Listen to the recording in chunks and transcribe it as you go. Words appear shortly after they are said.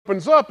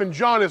opens up and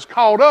John is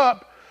caught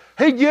up,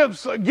 he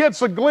gets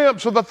a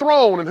glimpse of the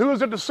throne. And who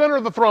is at the center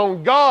of the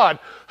throne? God,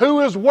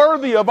 who is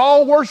worthy of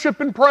all worship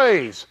and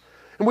praise.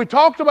 And we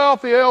talked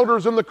about the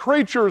elders and the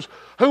creatures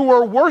who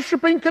were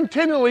worshiping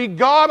continually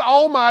God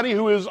Almighty,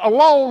 who is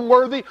alone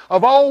worthy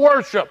of all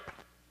worship.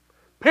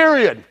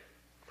 Period.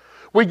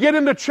 We get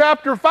into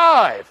chapter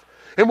 5,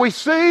 and we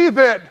see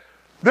that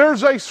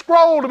there's a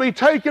scroll to be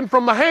taken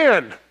from the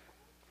hand.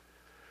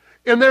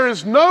 And there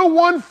is no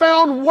one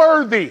found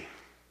worthy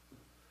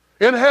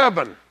in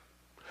heaven.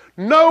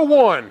 No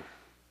one.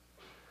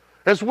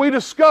 As we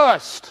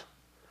discussed,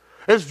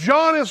 as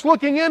John is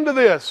looking into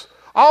this,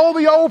 all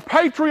the old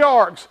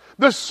patriarchs,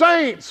 the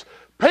saints,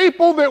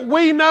 people that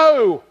we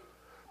know,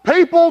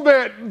 people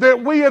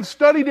that we have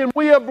studied and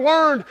we have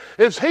learned,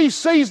 as he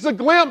sees the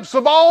glimpse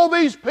of all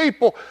these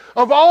people,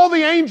 of all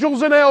the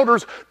angels and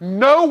elders,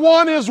 no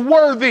one is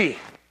worthy.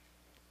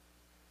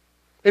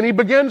 And he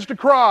begins to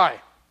cry.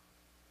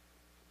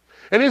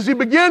 And as he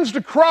begins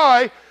to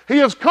cry, he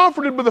is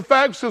comforted by the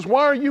fact, says,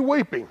 why are you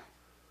weeping?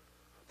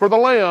 For the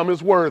Lamb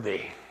is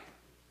worthy.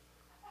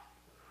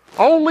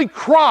 Only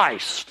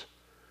Christ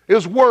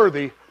is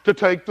worthy to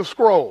take the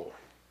scroll.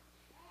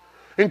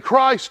 And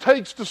Christ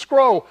takes the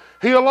scroll.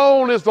 He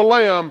alone is the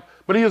Lamb,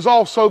 but he is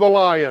also the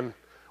Lion,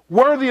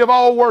 worthy of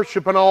all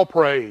worship and all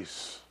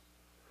praise.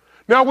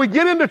 Now we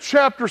get into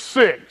chapter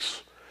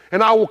 6,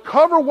 and I will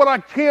cover what I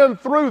can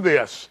through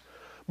this.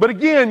 But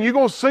again, you're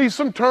going to see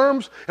some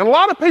terms, and a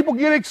lot of people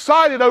get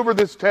excited over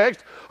this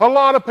text. A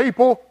lot of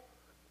people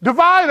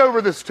divide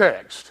over this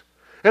text.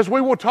 As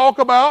we will talk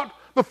about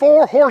the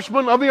 4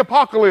 horsemen of the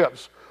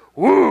apocalypse.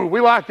 Woo,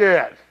 we like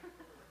that.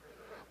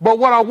 But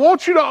what I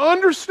want you to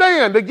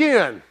understand,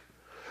 again,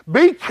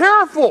 be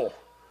careful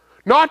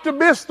not to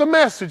miss the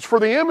message for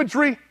the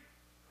imagery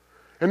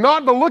and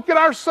not to look at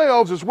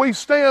ourselves as we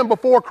stand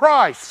before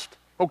Christ.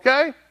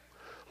 Okay?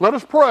 Let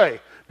us pray.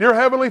 Dear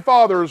Heavenly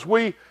Father, as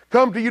we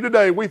come to you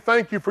today, we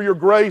thank you for your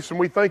grace and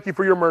we thank you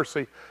for your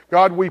mercy.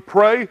 God, we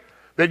pray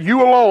that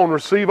you alone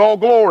receive all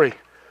glory.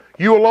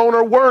 You alone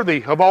are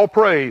worthy of all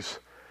praise.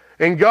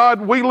 And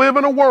God, we live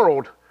in a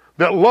world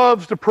that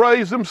loves to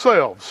praise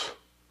themselves.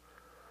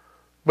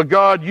 But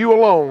God, you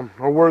alone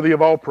are worthy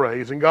of all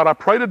praise. And God, I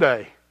pray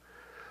today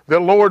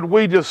that, Lord,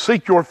 we just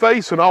seek your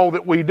face in all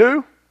that we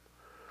do.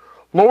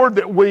 Lord,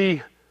 that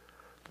we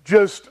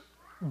just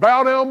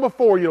bow down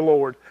before you,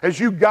 Lord, as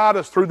you guide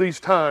us through these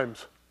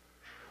times.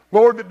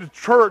 Lord, that the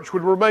church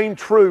would remain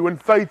true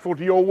and faithful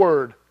to your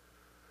word.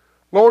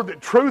 Lord,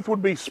 that truth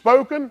would be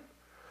spoken,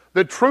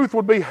 that truth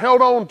would be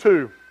held on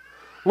to.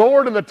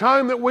 Lord, in the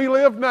time that we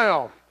live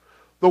now,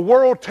 the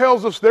world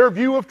tells us their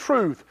view of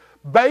truth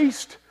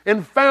based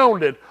and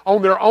founded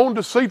on their own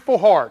deceitful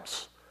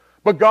hearts.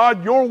 But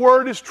God, your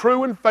word is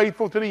true and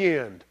faithful to the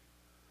end.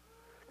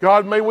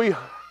 God, may we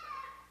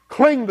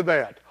cling to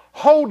that,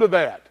 hold to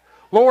that.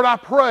 Lord, I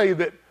pray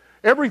that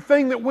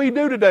everything that we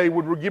do today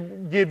would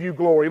give you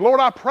glory. Lord,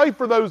 I pray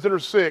for those that are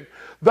sick,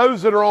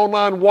 those that are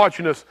online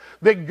watching us,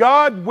 that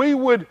God, we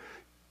would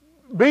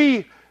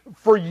be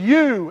for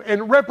you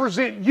and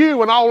represent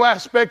you in all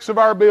aspects of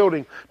our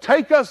building.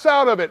 Take us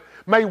out of it.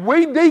 May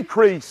we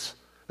decrease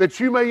that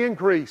you may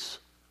increase.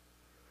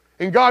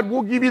 And God,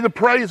 we'll give you the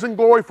praise and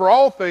glory for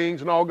all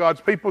things. And all God's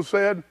people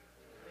said,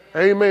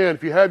 amen.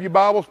 If you have your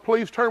Bibles,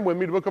 please turn with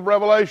me to the book of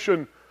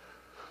Revelation.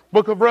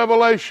 Book of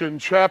Revelation,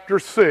 chapter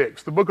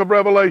 6. The book of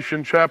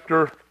Revelation,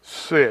 chapter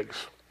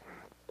 6.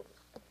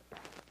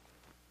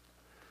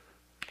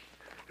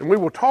 And we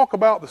will talk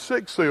about the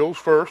 6 seals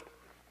first.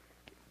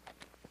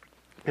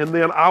 And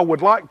then I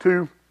would like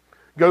to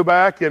go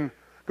back and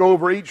go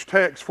over each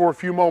text for a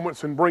few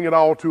moments and bring it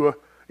all to an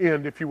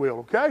end, if you will,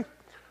 okay?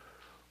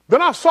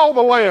 Then I saw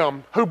the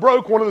Lamb who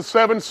broke one of the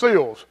 7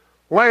 seals.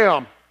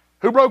 Lamb.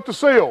 Who broke the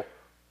seal?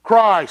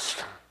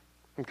 Christ.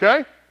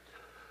 Okay?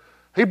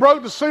 He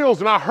broke the seals,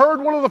 and I heard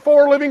one of the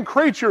 4 living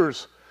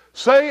creatures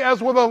say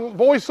as with a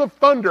voice of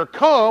thunder,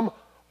 come,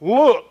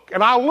 look.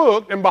 And I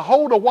looked, and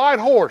behold, a white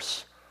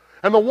horse.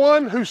 And the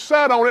one who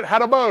sat on it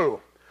had a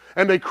bow.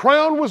 And a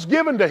crown was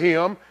given to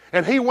him,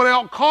 and he went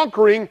out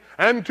conquering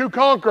and to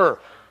conquer.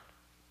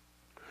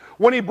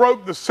 When he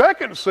broke the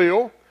 2nd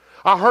seal,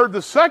 I heard the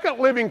 2nd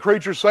living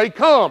creature say,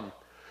 come.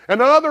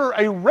 And another,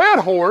 a red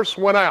horse,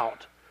 went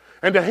out.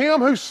 And to him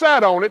who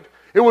sat on it,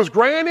 it was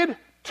granted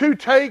to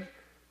take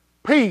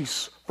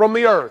peace from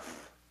the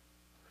earth.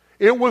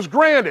 It was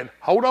granted,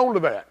 hold on to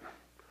that,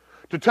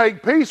 to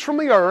take peace from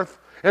the earth,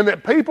 and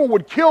that people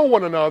would kill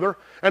one another,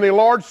 and a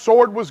large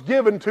sword was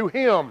given to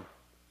him.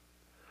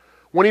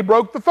 When he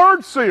broke the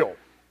 3rd seal,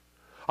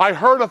 I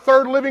heard a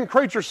 3rd living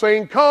creature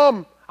saying,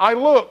 come. I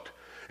looked,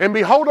 and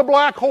behold, a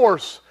black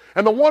horse,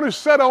 and the one who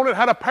sat on it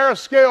had a pair of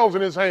scales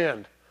in his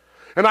hand.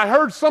 And I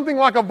heard something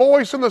like a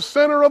voice in the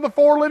center of the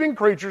 4 living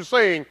creatures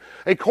saying,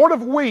 a quart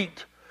of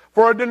wheat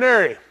for a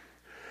denarii,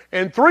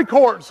 and 3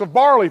 quarts of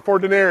barley for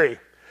a denarii,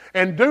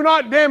 and do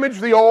not damage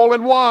the oil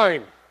and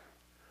wine.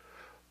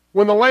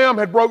 When the Lamb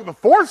had broke the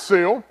 4th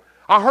seal,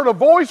 I heard a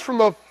voice from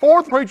the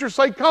 4th creature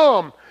say,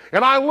 come.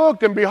 And I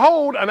looked, and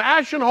behold, an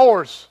ashen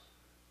horse.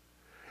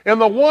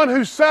 And the one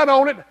who sat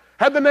on it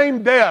had the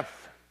name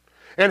Death,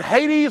 and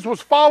Hades was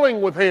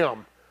falling with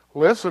him.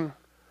 Listen,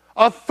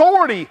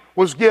 authority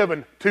was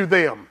given to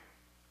them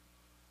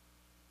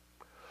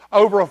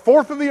over a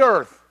fourth of the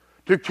earth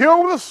to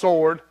kill with a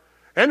sword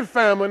and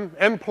famine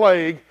and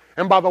plague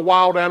and by the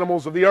wild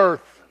animals of the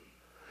earth.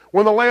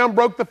 When the Lamb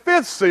broke the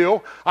fifth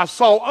seal, I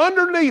saw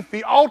underneath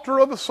the altar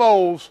of the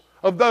souls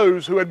of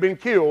those who had been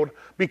killed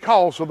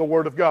because of the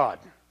word of God,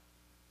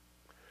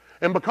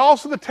 and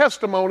because of the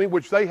testimony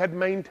which they had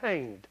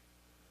maintained.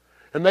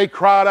 And they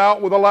cried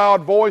out with a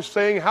loud voice,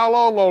 saying, How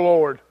long, O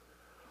Lord,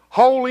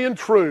 holy and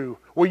true,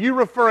 will you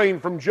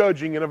refrain from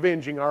judging and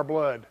avenging our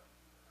blood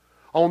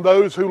on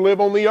those who live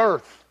on the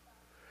earth?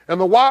 And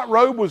the white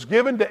robe was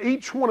given to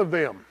each one of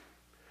them,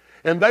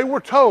 and they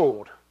were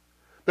told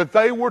that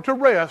they were to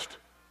rest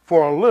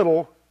for a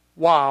little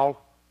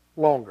while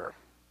longer,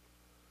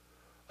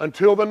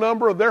 until the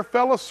number of their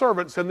fellow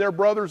servants and their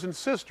brothers and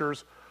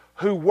sisters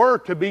who were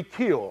to be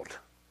killed,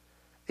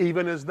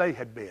 even as they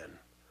had been,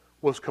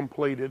 was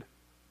completed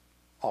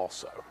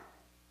also.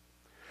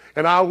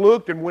 And I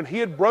looked, and when he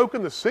had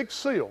broken the sixth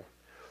seal,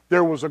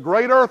 there was a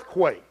great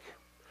earthquake,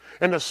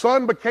 and the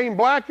sun became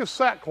black as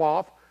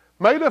sackcloth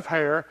made of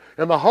hair,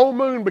 and the whole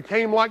moon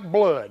became like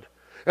blood,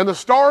 and the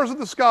stars of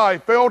the sky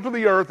fell to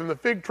the earth, and the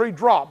fig tree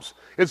drops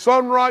its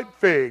unripe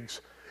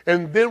figs.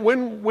 And then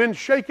when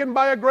shaken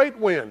by a great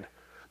wind,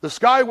 the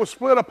sky was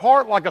split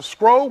apart like a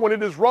scroll when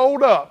it is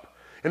rolled up,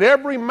 and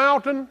every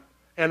mountain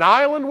and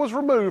island was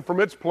removed from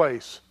its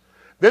place.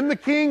 Then the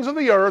kings of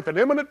the earth and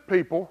eminent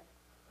people,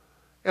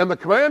 and the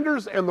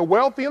commanders and the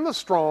wealthy and the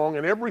strong,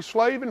 and every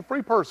slave and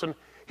free person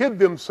hid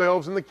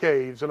themselves in the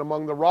caves and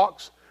among the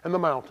rocks and the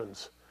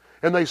mountains.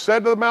 And they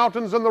said to the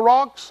mountains and the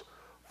rocks,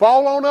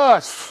 Fall on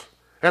us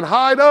and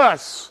hide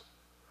us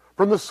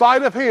from the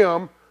sight of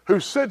him who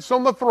sits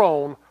on the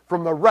throne,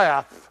 from the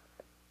wrath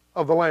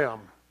of the Lamb.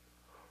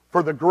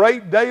 For the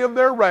great day of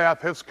their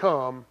wrath has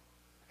come,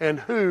 and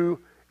who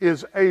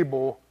is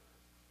able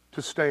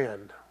to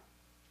stand?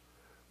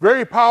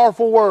 Very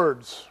powerful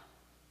words.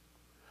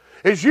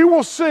 As you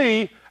will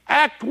see,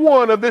 Act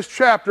 1 of this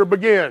chapter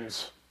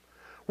begins.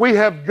 We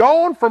have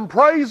gone from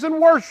praise and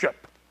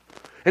worship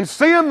and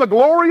seeing the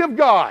glory of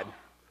God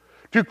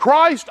to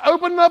Christ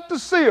opening up the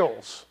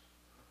seals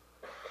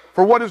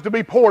for what is to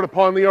be poured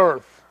upon the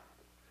earth.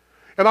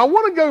 And I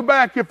want to go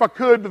back, if I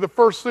could, to the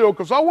first seal,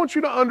 because I want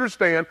you to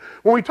understand,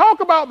 when we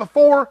talk about the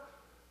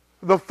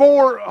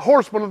four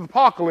horsemen of the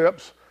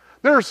apocalypse,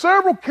 there are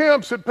several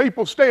camps that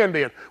people stand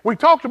in. We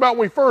talked about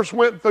when we first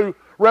went through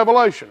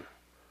Revelation.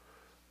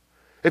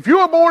 If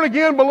you're a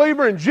born-again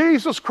believer in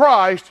Jesus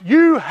Christ,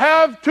 you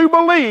have to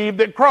believe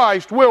that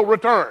Christ will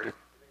return.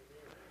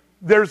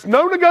 There's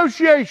no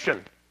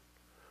negotiation.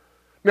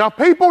 Now,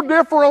 people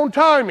differ on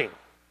timing.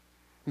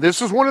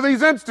 This is one of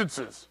these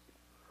instances.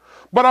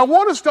 But I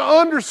want us to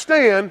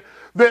understand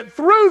that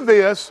through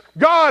this,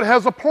 God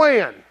has a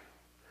plan.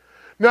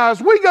 Now,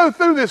 as we go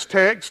through this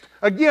text,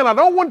 again, I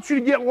don't want you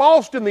to get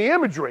lost in the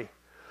imagery,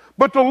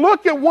 but to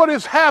look at what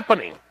is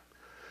happening.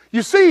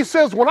 You see, he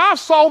says, When I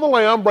saw the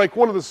Lamb break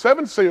one of the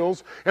seven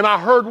seals, and I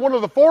heard one of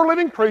the four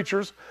living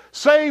creatures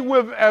say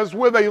as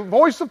with a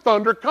voice of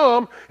thunder,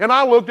 Come, and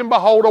I looked, and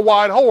behold, a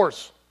white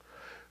horse.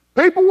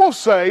 People will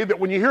say that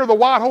when you hear the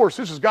white horse,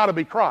 this has got to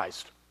be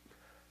Christ.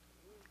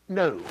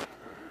 No.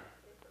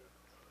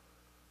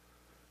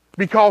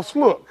 Because,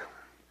 look,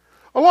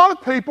 a lot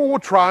of people will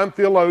try, and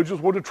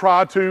theologians will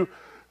try to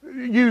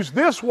use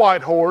this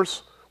white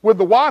horse with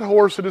the white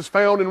horse that is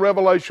found in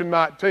Revelation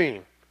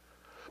 19.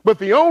 But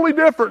the only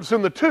difference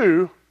in the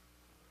two,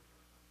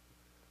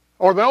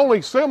 or the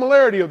only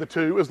similarity of the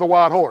two, is the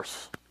white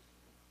horse.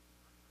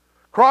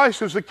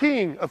 Christ is the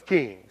King of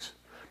kings.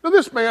 Now,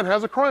 this man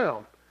has a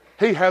crown.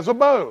 He has a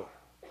bow.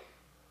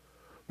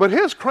 But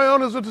his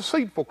crown is a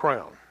deceitful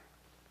crown.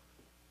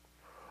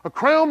 A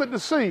crown that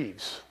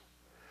deceives.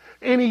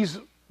 And he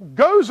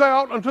goes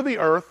out onto the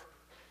earth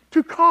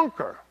to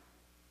conquer.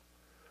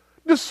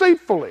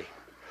 Deceitfully.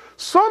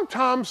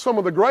 Sometimes some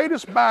of the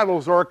greatest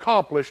battles are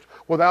accomplished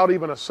without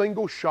even a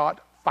single shot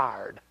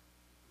fired.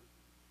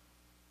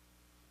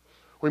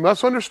 We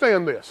must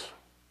understand this.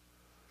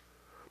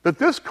 That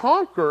this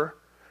conqueror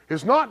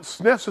is not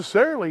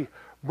necessarily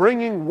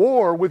bringing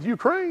war with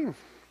Ukraine.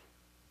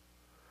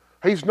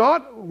 He's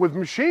not with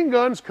machine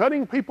guns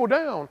cutting people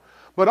down.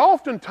 But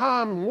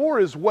oftentimes war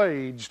is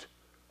waged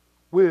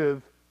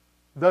with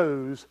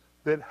those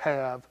that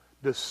have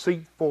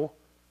deceitful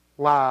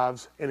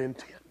lives and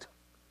intent.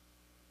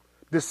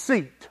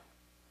 Deceit.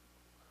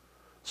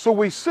 So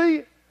we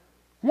see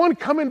one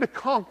coming to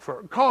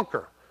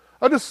conquer,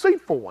 a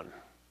deceitful one.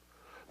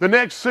 The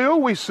next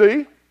seal we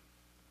see,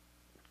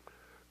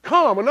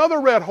 Come, another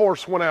red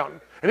horse went out,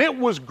 and it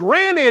was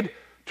granted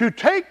to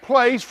take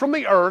place from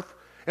the earth,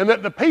 and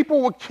that the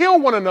people would kill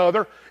one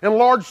another, and a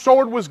large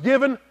sword was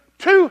given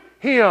to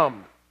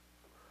him.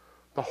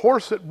 The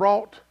horse that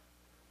brought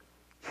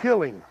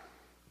killing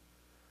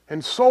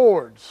and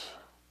swords.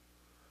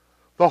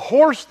 The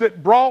horse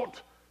that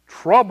brought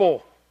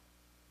trouble.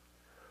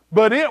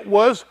 But it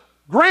was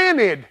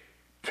granted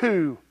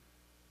to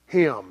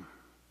him.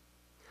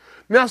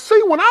 Now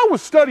see, when I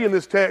was studying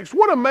this text,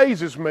 what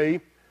amazes me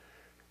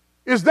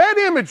is that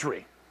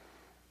imagery.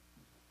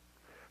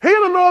 He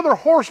and another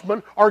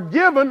horseman are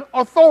given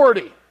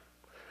authority,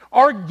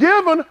 are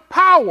given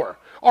power,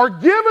 are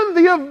given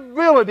the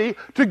ability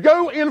to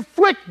go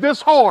inflict this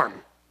harm.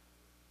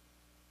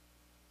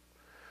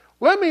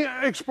 Let me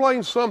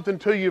explain something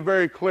to you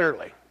very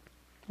clearly,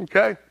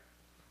 okay?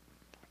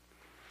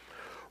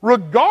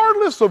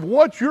 Regardless of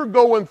what you're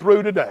going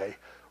through today,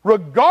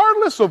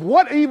 regardless of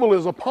what evil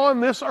is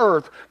upon this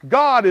earth,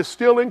 God is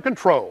still in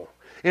control.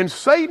 And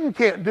Satan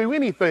can't do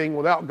anything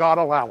without God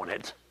allowing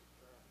it.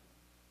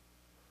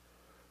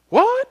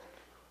 What?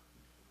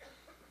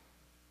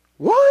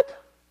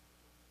 What?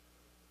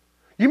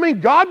 You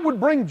mean God would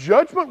bring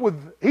judgment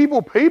with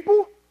evil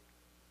people?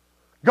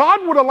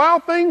 God would allow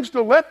things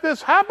to let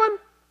this happen?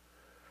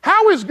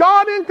 How is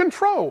God in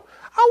control?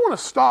 I want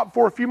to stop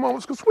for a few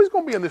moments because we're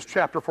going to be in this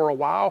chapter for a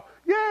while.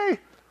 Yay!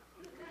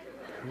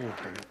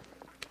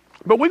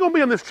 But we're going to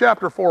be in this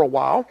chapter for a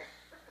while.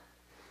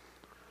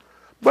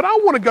 But I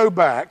want to go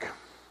back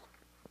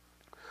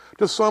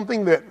to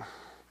something that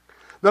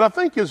I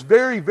think is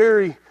very,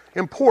 very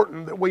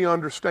important that we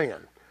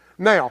understand.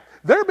 Now,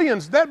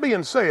 that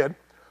being said,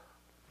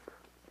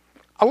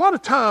 a lot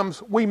of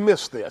times we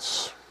miss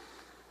this.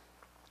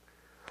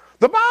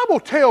 The Bible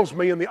tells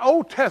me in the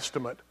Old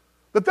Testament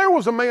that there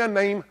was a man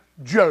named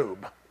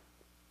Job.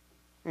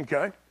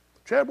 Okay?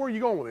 Chad, where are you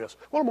going with this?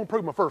 Well, I'm going to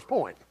prove my first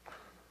point.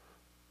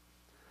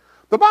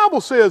 The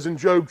Bible says in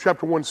Job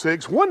chapter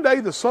 1:6, one day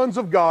the sons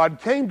of God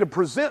came to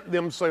present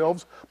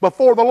themselves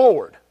before the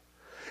Lord.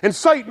 And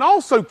Satan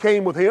also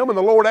came with him, and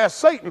the Lord asked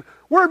Satan,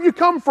 where have you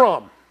come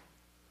from?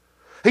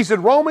 He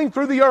said, roaming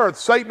through the earth.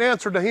 Satan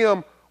answered to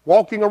him,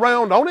 walking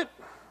around on it.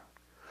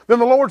 Then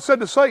the Lord said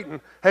to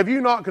Satan, have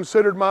you not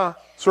considered my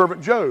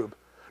servant Job?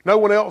 No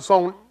one else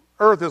on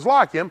earth is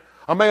like him,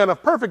 a man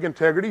of perfect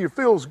integrity who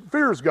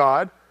fears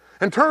God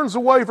and turns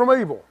away from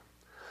evil.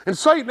 And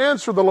Satan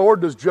answered the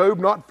Lord, does Job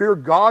not fear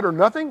God or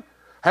nothing?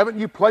 Haven't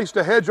you placed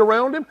a hedge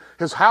around him,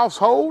 his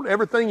household,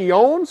 everything he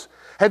owns?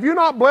 Have you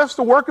not blessed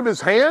the work of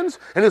his hands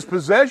and his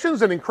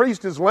possessions and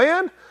increased his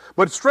land?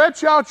 But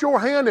stretch out your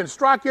hand and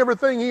strike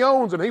everything he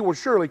owns, and he will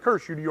surely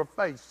curse you to your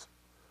face.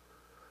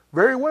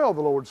 Very well,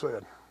 the Lord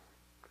said.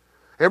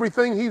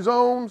 Everything he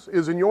owns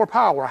is in your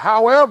power.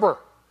 However,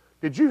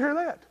 did you hear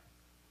that?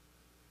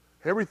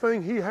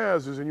 Everything he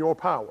has is in your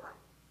power.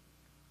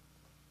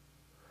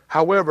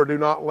 However, do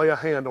not lay a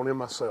hand on him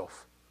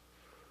myself.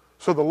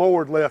 So the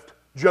Lord left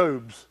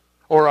so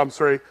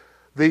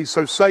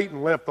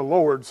Satan left the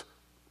Lord's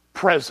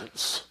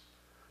presence.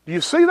 Do you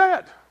see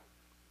that?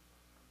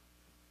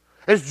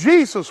 As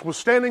Jesus was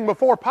standing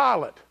before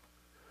Pilate,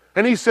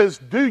 and he says,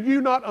 do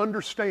you not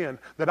understand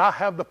that I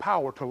have the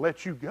power to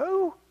let you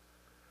go?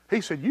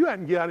 He said, you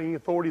hadn't got any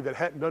authority that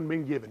hadn't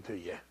been given to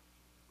you.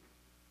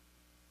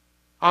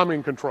 I'm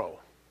in control.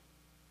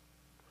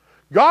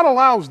 God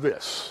allows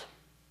this.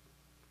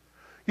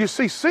 You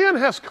see, sin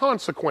has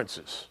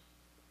consequences.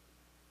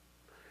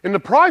 And the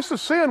price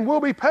of sin will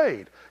be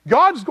paid.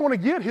 God's going to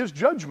get his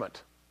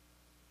judgment.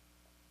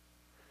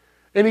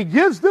 And he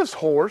gives this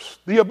horse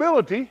the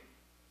ability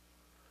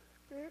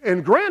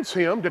and grants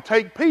him to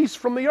take peace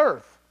from the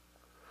earth.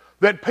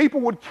 That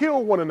people would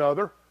kill one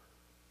another,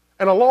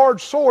 and a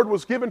large sword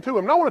was given to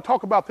him. Now I want to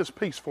talk about this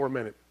peace for a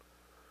minute.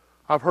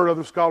 I've heard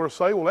other scholars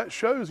say, well, that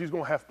shows he's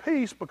going to have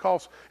peace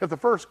because if the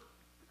first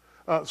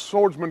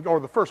swordsman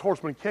or the first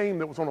horseman came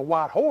that was on a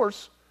white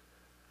horse,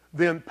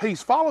 then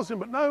peace follows him.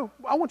 But no,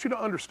 I want you to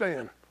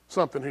understand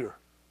something here.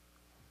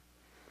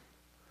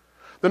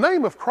 The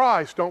name of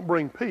Christ don't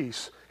bring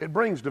peace, it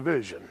brings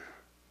division.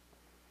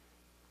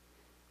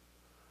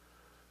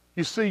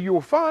 You see,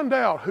 you'll find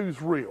out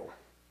who's real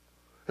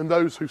in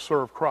those who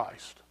serve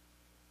Christ.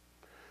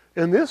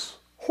 And this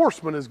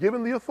horseman is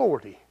given the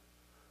authority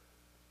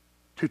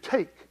to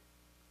take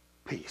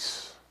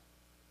peace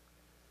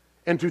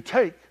and to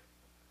take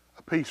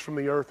a piece from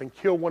the earth and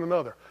kill one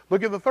another.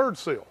 Look at the third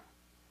seal.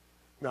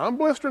 Now, I'm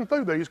blistering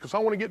through these because I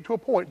want to get to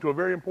a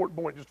very important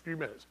point in just a few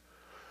minutes.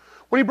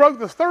 When he broke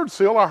the third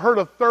seal, I heard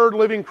a third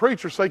living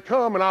creature say,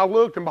 come, and I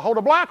looked, and behold,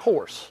 a black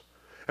horse.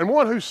 And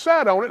one who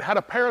sat on it had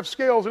a pair of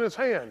scales in his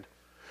hand.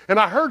 And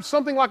I heard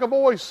something like a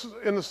voice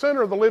in the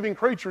center of the living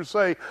creature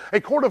say,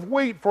 a quart of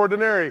wheat for a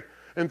denarius,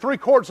 and 3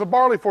 quarts of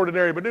barley for a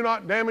denarius, but do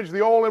not damage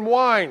the oil and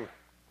wine.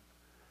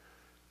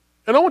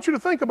 And I want you to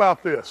think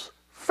about this.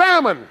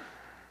 Famine.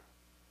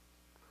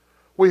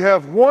 We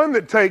have one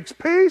that takes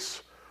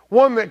peace,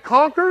 one that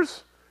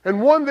conquers,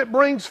 and one that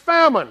brings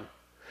famine.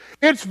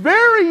 It's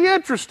very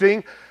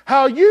interesting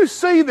how you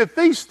see that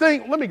these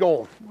things... Let me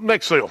go on.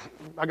 Next seal.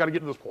 I got to get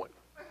to this point.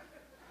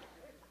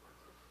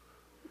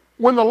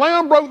 When the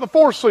Lamb broke the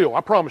fourth seal,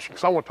 I promise you,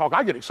 because I want to talk,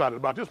 I get excited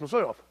about this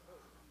myself.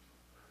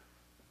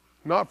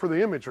 Not for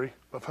the imagery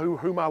of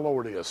who my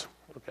Lord is.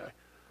 Okay.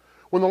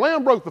 When the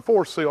Lamb broke the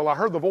fourth seal, I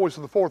heard the voice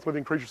of the fourth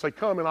living creature say,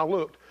 come, and I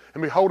looked,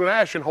 and behold, an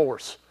ashen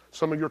horse.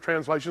 Some of your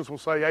translations will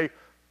say a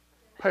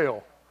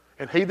pale.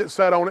 And he that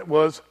sat on it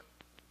was,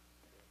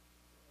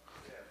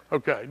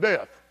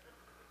 death.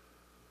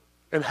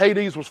 and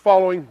Hades was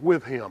following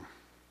with him.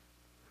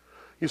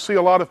 You see,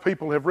 a lot of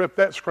people have ripped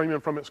that screaming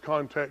from its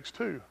context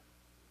too.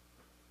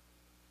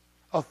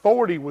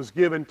 Authority was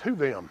given to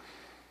them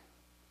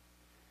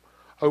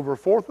over a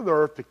fourth of the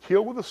earth to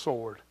kill with the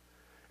sword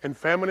and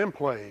famine and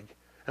plague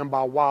and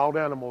by wild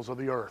animals of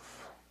the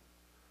earth.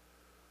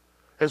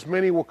 As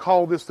many will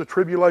call this the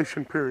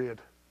tribulation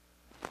period,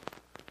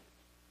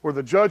 where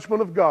the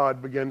judgment of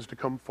God begins to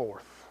come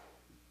forth.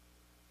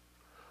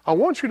 I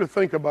want you to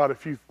think about a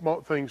few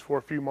things for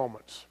a few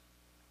moments.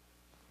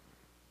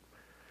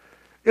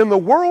 In the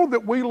world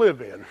that we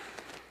live in,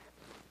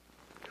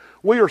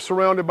 we are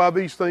surrounded by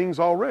these things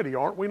already,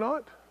 aren't we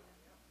not?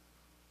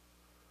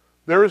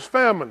 There is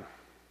famine.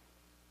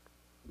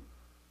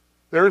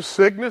 There is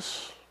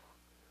sickness.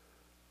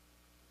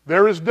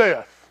 There is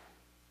death.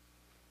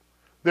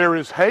 There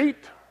is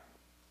hate.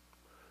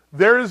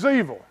 There is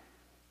evil.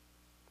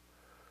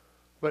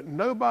 But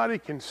nobody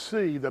can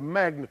see the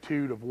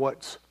magnitude of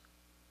what's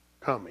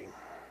coming.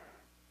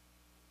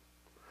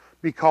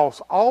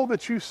 Because all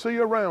that you see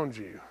around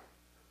you,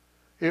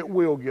 it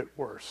will get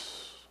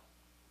worse.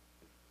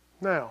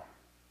 Now,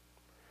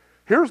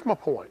 here's my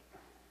point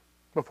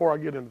before I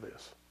get into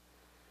this.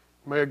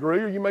 You may agree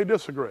or you may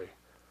disagree.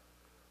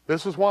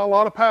 This is why a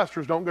lot of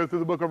pastors don't go through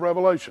the book of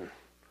Revelation,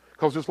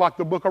 because it's like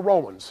the book of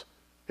Romans.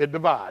 It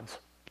divides.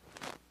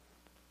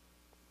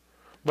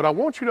 But I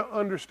want you to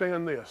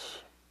understand this,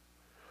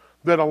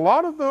 that a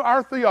lot of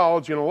our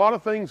theology and a lot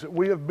of things that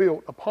we have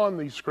built upon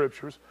these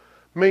scriptures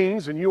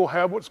means, and you'll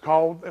have what's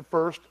called at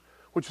first,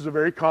 which is a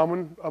very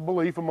common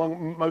belief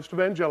among most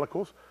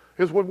evangelicals,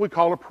 is what we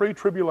call a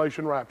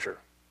pre-tribulation rapture.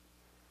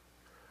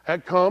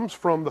 That comes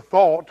from the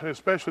thought,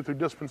 especially through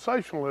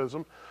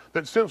dispensationalism,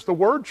 that since the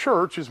word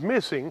church is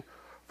missing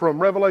from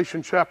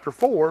Revelation chapter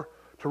 4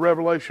 to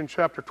Revelation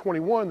chapter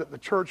 21, that the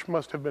church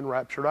must have been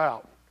raptured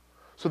out.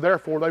 So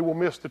therefore they will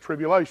miss the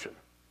tribulation.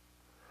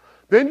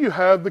 Then you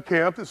have the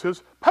camp that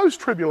says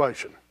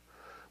post-tribulation,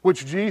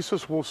 which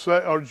Jesus will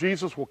say, or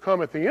Jesus will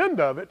come at the end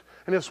of it,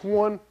 and it's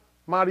one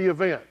mighty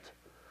event.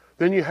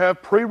 Then you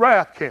have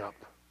pre-wrath camp.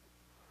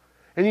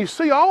 And you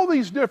see all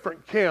these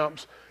different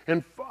camps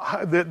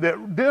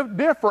that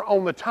differ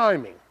on the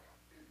timing.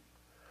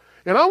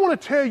 And I want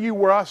to tell you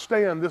where I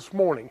stand this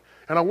morning,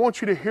 and I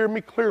want you to hear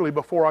me clearly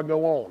before I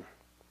go on.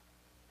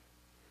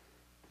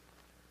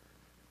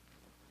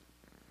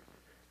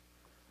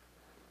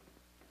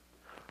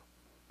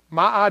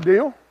 My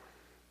ideal,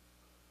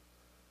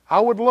 I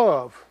would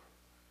love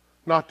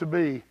not to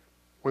be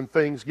when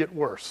things get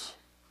worse.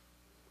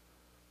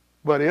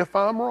 But if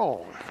I'm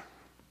wrong,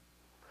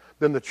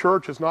 then the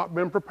church has not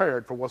been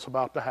prepared for what's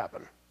about to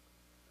happen.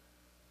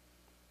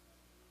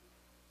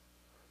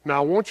 Now,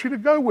 I want you to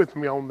go with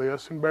me on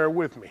this and bear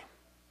with me.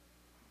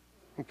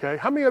 Okay?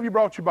 How many of you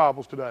brought your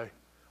Bibles today?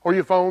 Or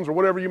your phones or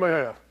whatever you may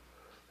have?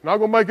 Not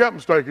going to make that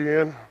mistake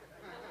again.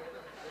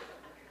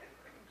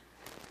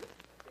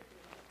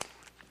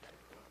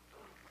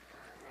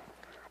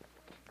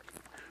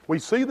 We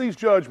see these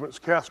judgments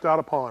cast out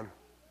upon.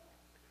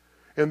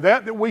 And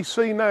that we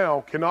see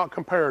now cannot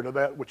compare to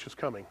that which is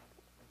coming.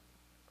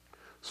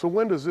 So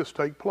when does this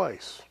take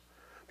place?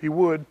 If you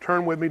would,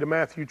 turn with me to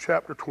Matthew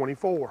chapter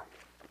 24.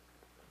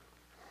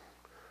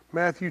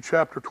 Matthew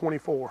chapter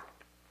 24.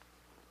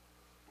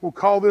 We'll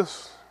call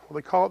this,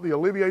 they call it the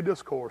Olivet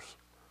Discourse.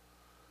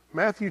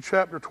 Matthew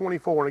chapter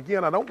 24. And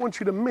again, I don't want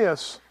you to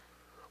miss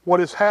what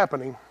is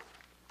happening,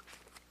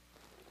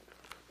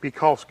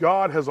 because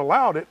God has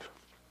allowed it,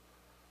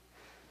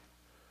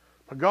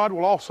 but God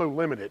will also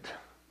limit it.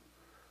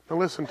 Now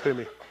listen to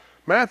me.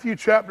 Matthew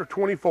chapter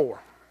 24,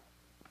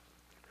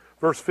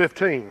 verse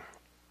 15.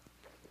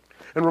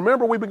 And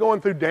remember, we've been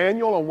going through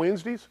Daniel on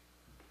Wednesdays.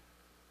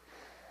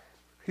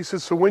 He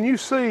says, so when you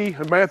see,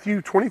 in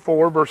Matthew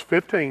 24, verse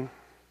 15,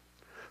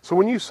 so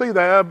when you see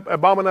the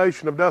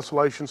abomination of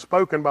desolation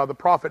spoken by the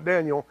prophet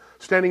Daniel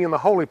standing in the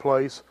holy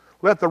place,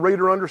 let the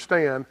reader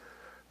understand,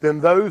 then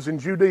those in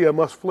Judea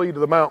must flee to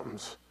the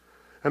mountains.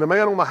 And a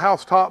man on the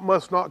housetop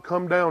must not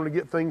come down to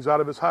get things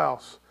out of his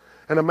house.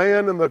 And a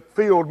man in the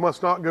field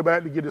must not go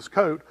back to get his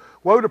coat.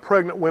 Woe to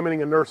pregnant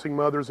women and nursing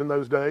mothers in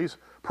those days.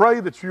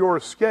 Pray that your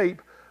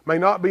escape may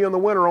not be in the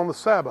winter on the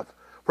Sabbath.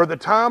 For at the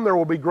time there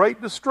will be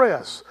great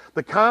distress,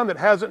 the kind that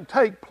hasn't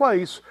taken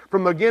place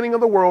from the beginning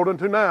of the world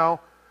unto now,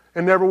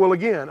 and never will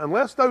again.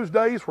 Unless those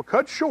days were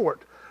cut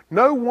short,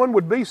 no one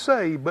would be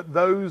saved, but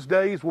those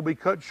days will be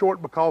cut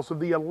short because of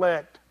the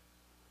elect.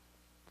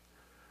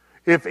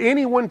 If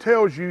anyone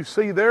tells you,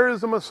 see, there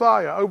is a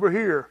Messiah over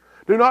here,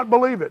 do not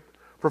believe it.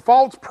 For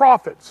false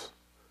prophets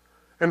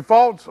and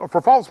false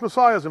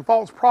messiahs and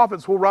false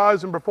prophets will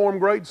rise and perform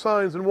great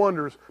signs and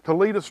wonders to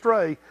lead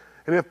astray,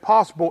 and if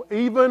possible,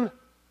 even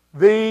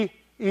the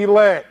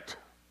elect.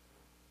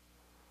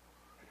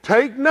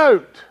 Take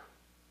note.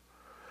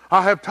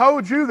 I have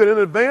told you that in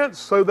advance,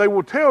 so they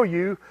will tell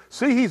you,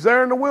 see, he's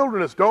there in the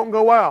wilderness, don't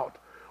go out.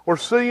 Or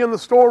see in the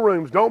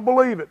storerooms, don't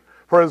believe it.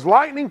 For as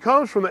lightning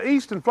comes from the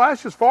east and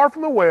flashes far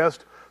from the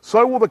west,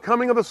 so will the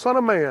coming of the Son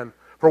of Man.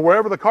 For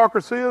wherever the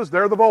carcass is,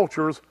 there the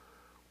vultures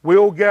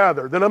will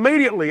gather. Then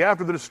immediately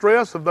after the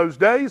distress of those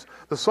days,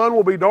 the sun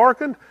will be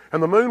darkened,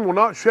 and the moon will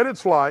not shed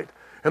its light,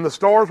 and the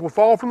stars will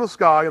fall from the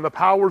sky, and the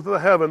powers of the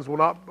heavens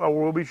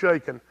will be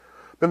shaken.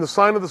 Then the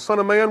sign of the Son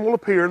of Man will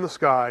appear in the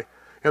sky,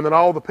 and then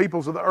all the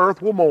peoples of the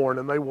earth will mourn,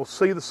 and they will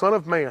see the Son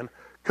of Man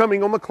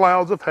coming on the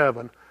clouds of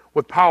heaven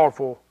with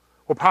power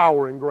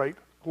and great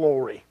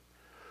glory.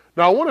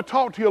 Now I want to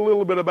talk to you a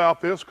little bit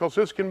about this because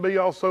this can be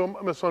also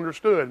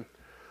misunderstood.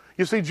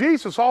 You see,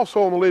 Jesus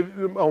also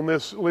on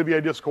this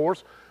Olivet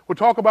Discourse would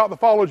talk about the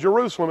fall of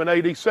Jerusalem in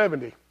AD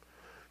 70.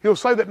 He'll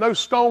say that no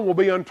stone will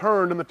be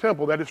unturned in the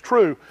temple. That is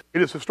true.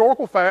 It is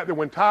historical fact that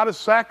when Titus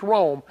sacked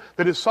Rome,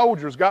 that his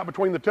soldiers got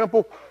between the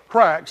temple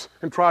cracks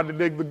and tried to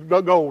dig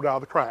the gold out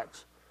of the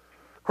cracks.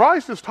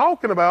 Christ is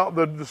talking about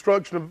the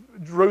destruction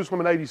of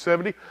Jerusalem in AD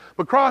 70,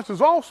 but Christ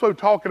is also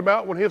talking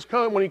about when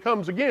he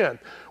comes again.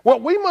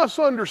 What we must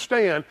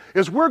understand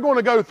is we're going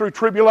to go through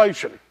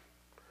tribulation.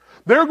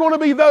 There are going to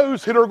be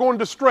those that are going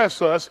to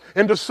distress us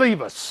and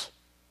deceive us.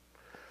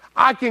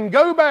 I can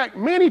go back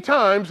many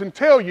times and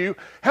tell you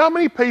how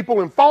many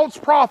people and false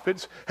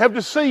prophets have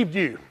deceived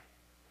you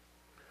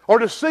or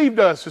deceived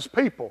us as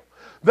people.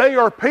 They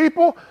are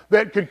people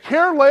that could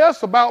care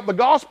less about the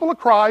gospel of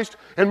Christ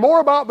and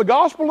more about the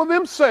gospel of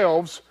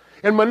themselves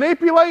and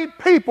manipulate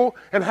people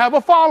and have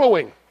a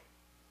following.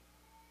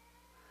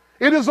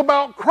 It is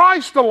about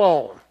Christ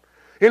alone,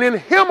 and in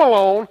Him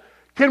alone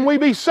can we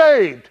be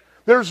saved.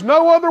 There's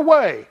no other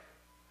way.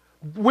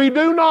 We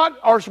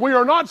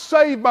are not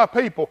saved by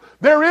people.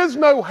 There is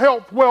no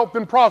health, wealth,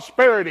 and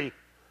prosperity.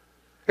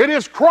 It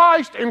is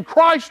Christ and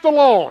Christ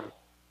alone.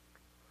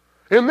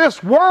 In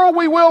this world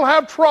we will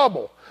have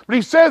trouble, but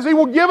He says He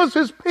will give us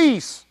His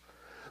peace.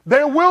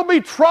 There will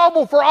be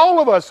trouble for all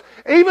of us,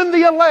 even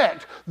the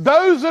elect.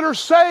 Those that are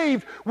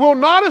saved will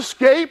not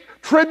escape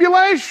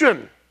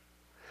tribulation.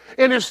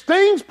 And as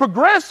things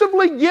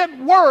progressively get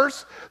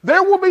worse,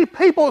 there will be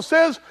people that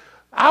says,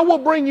 I will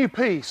bring you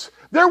peace.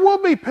 There will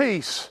be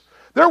peace.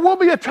 There will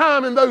be a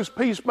time in those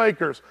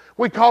peacemakers.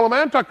 We call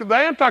them the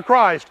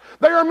Antichrist.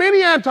 There are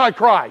many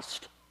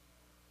Antichrists.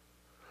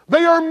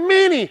 There are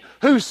many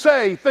who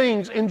say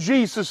things in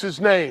Jesus'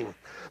 name.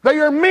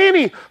 There are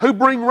many who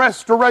bring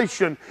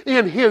restoration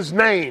in His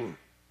name.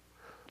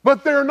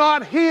 But they're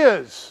not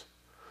His.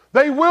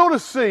 They will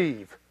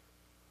deceive.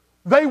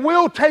 They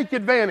will take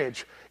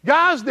advantage.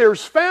 Guys,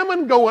 there's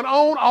famine going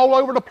on all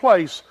over the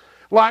place.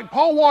 Like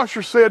Paul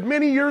Washer said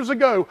many years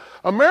ago,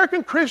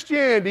 American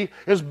Christianity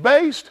is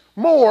based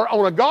more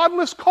on a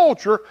godless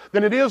culture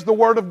than it is the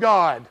Word of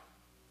God.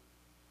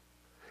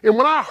 And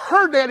when I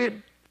heard that, it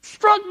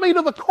struck me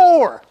to the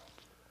core.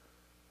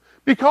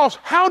 Because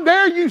how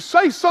dare you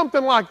say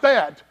something like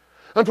that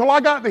until I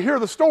got to hear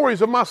the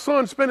stories of my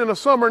son spending a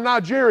summer in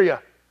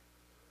Nigeria.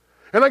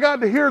 And I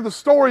got to hear the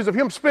stories of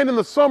him spending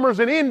the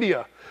summers in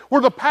India,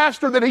 where the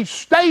pastor that he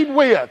stayed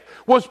with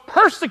was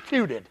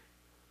persecuted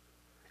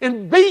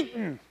and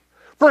beaten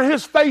for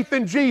his faith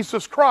in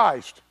Jesus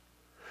Christ.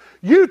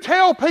 You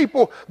tell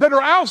people that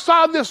are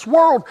outside this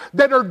world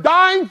that are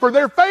dying for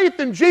their faith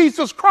in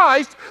Jesus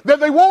Christ that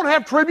they won't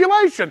have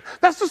tribulation.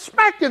 That's a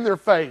smack in their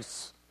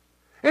face.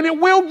 And it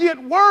will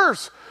get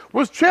worse.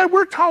 Chad,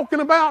 we're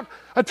talking about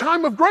a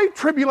time of great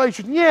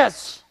tribulation.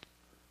 Yes.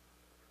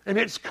 And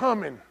it's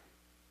coming.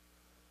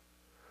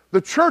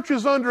 The church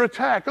is under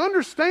attack.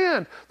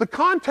 Understand the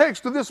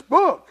context of this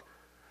book.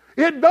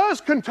 It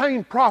does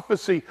contain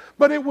prophecy,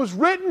 but it was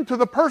written to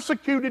the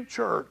persecuted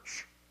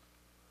church.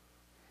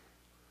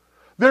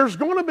 There's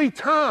going to be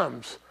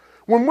times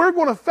when we're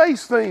going to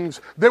face things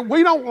that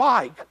we don't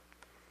like.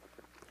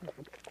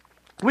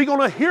 We're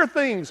going to hear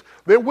things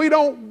that we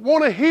don't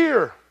want to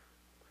hear.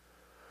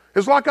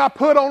 It's like I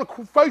put on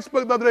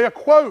Facebook the other day a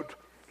quote.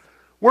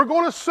 We're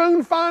going to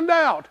soon find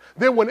out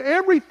that when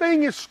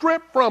everything is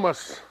stripped from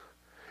us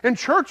and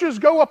churches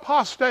go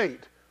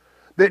apostate,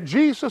 that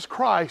Jesus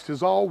Christ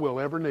is all we'll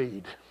ever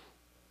need.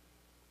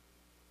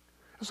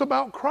 It's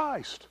about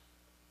Christ.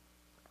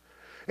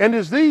 And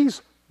as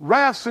these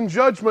wraths and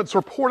judgments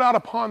are poured out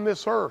upon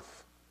this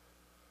earth,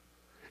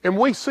 and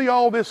we see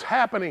all this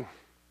happening,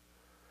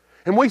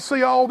 and we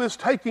see all this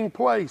taking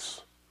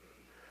place,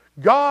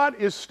 God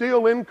is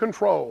still in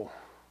control.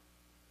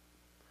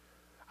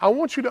 I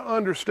want you to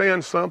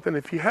understand something.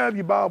 If you have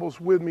your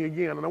Bibles with me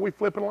again, I know we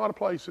flip in a lot of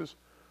places.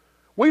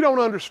 We don't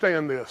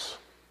understand this.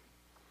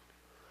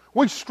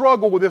 We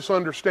struggle with this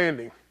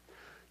understanding.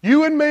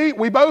 You and me,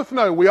 we both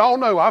know, we all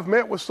know, I've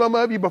met with some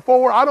of you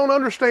before, I don't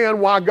understand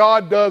why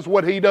God does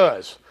what He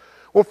does.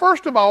 Well,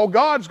 first of all,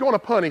 God's going to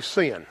punish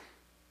sin.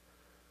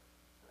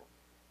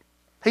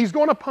 He's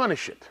going to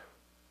punish it.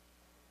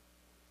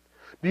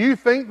 Do you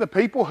think the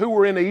people who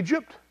were in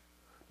Egypt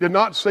did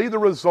not see the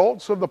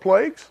results of the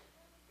plagues?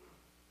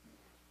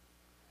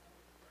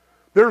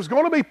 There's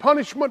going to be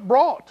punishment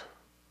brought.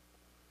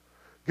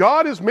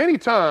 God has many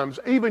times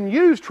even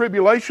used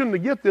tribulation to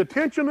get the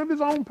attention of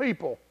His own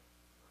people.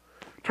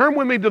 Turn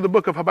with me to the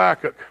book of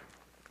Habakkuk.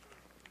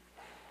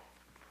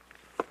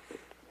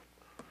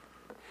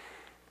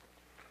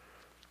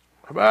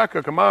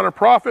 Habakkuk, a minor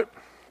prophet.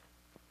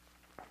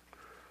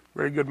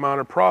 Very good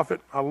minor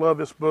prophet. I love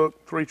this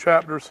book, 3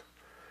 chapters.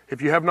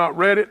 If you have not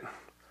read it,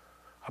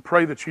 I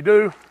pray that you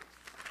do.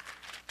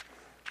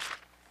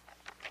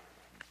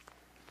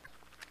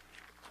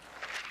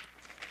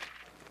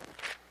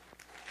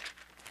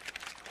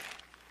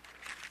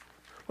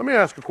 Let me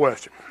ask a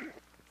question.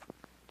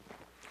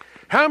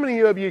 How many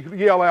of you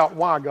yell out,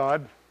 "Why,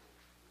 God?"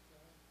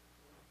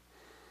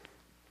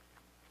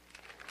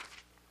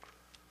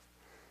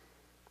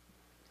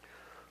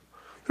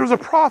 There's a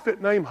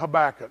prophet named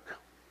Habakkuk.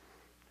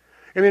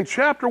 And in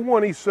chapter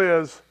 1 he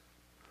says,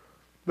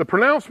 the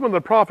pronouncement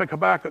of the prophet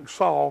Habakkuk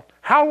saw,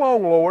 "How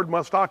long, Lord,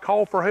 must I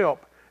call for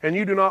help, and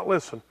you do not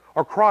listen,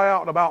 or cry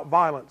out about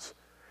violence,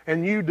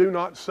 and you do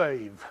not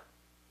save?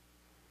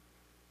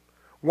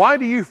 Why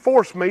do you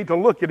force me to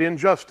look at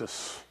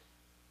injustice?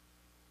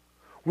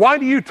 Why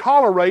do you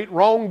tolerate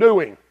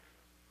wrongdoing?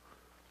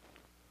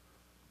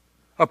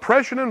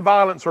 Oppression and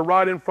violence are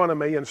right in front of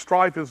me, and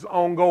strife is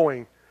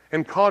ongoing,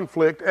 and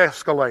conflict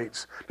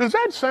escalates." Does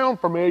that sound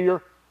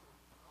familiar?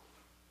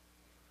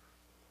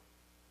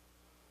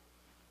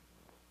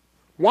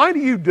 Why do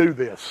you do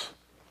this?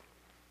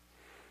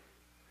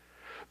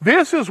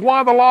 This is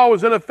why the law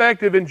is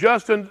ineffective and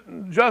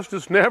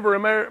justice never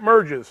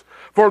emerges.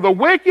 For the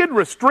wicked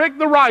restrict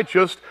the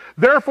righteous,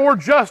 therefore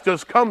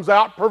justice comes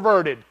out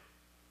perverted.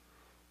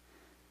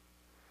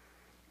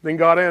 Then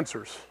God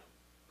answers,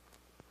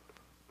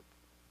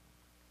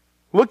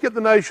 "Look at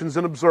the nations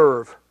and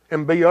observe,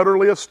 and be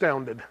utterly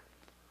astounded.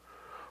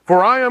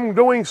 For I am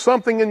doing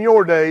something in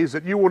your days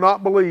that you will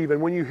not believe,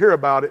 and when you hear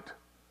about it,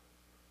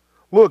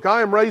 look,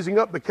 I am raising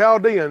up the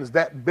Chaldeans,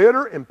 that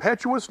bitter,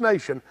 impetuous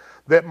nation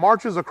that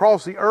marches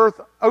across the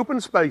earth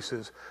open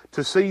spaces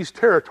to seize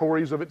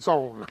territories of its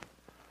own.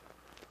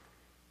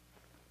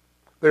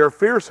 They are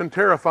fierce and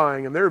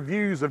terrifying, and their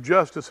views of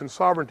justice and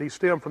sovereignty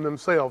stem from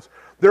themselves.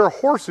 Their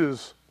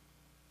horses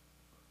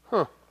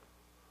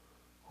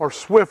are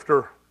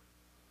swifter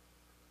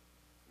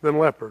than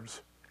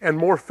leopards, and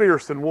more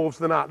fierce than wolves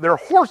of the night. Their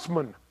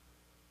horsemen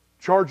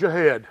charge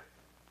ahead.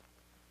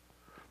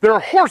 Their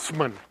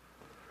horsemen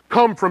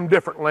come from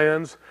different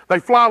lands. They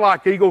fly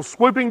like eagles,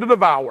 swooping to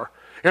devour.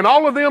 And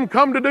all of them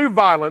come to do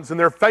violence, and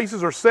their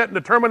faces are set in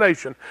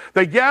determination.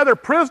 They gather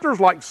prisoners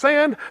like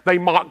sand. They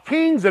mock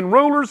kings and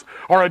rulers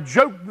are a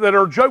joke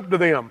to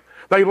them.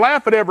 They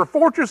laugh at every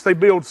fortress. They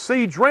build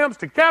siege ramps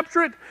to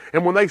capture it.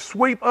 And when they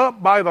sweep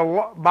up by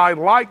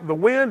like the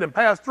wind and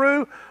pass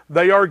through,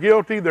 they are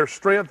guilty. Their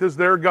strength is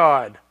their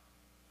God."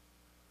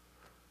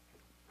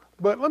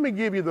 But let me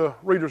give you the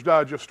Reader's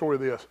Digest story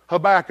of this.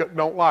 Habakkuk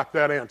don't like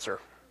that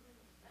answer.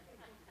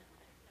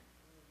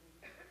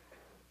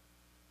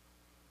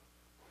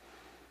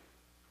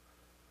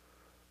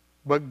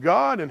 But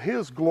God in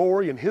His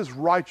glory and His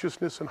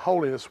righteousness and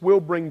holiness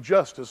will bring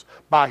justice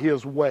by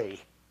His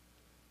way.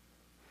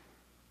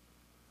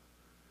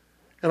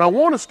 And I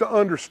want us to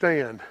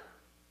understand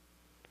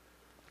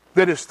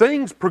that as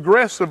things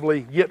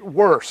progressively get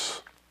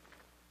worse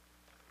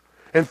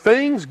and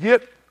things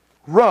get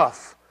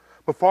rough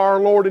before our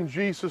Lord and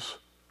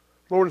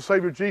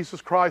Savior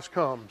Jesus Christ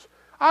comes,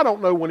 I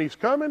don't know when He's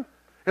coming.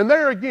 And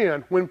there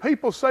again, when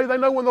people say they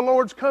know when the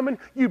Lord's coming,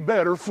 you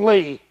better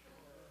flee.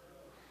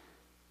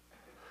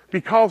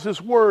 Because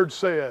His Word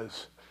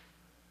says,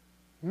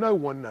 no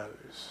one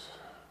knows.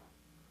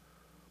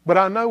 But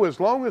I know as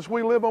long as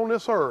we live on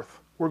this earth,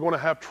 we're going to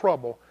have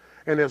trouble.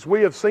 And as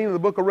we have seen in the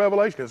book of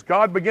Revelation, as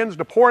God begins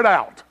to pour it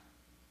out,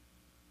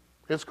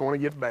 it's going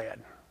to get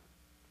bad.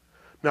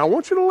 Now I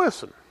want you to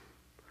listen.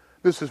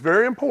 This is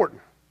very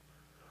important.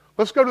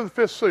 Let's go to the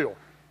 5th seal.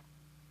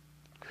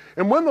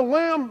 And when the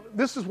Lamb,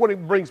 this is what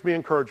it brings me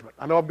encouragement.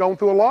 I know I've gone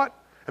through a lot,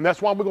 and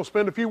that's why we're going to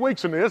spend a few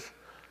weeks in this.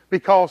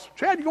 Because,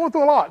 Chad, you're going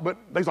through a lot, but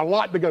there's a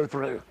lot to go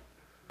through.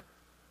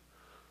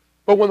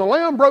 But when the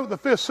Lamb broke the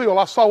 5th seal,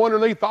 I saw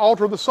underneath the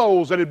altar of the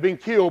souls that had been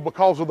killed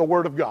because of the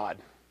Word of God.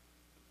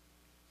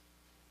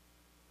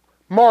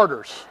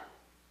 Martyrs.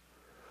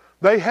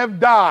 They have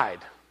died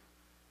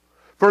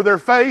for their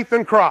faith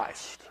in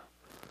Christ.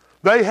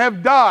 They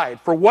have died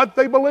for what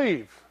they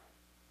believe.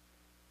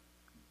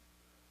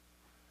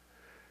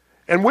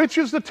 And which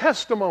is the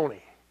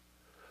testimony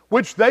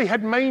which they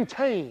had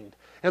maintained.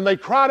 And they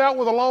cried out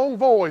with a long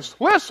voice,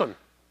 "Listen!"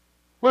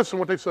 Listen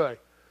what they say.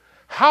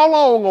 "How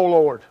long, O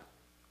Lord?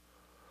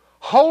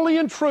 Holy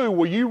and true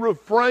will you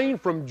refrain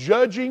from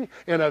judging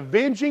and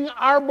avenging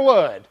our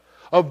blood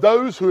of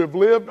those who have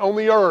lived on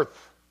the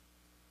earth?"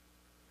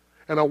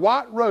 And a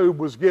white robe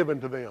was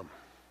given to them.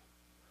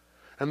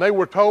 And they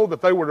were told that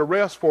they were to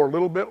rest for a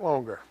little bit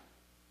longer,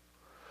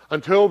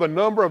 until the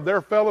number of their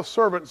fellow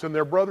servants and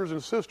their brothers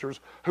and sisters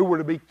who were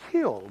to be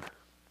killed,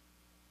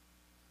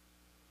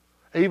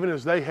 even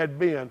as they had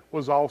been,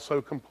 was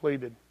also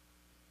completed.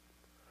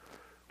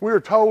 We are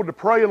told to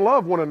pray and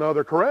love one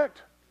another,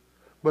 correct?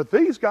 But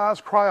these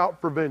guys cry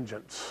out for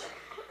vengeance.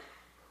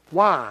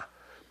 Why?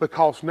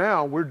 Because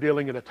now we're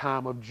dealing at a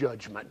time of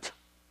judgment.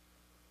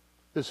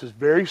 This is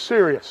very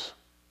serious.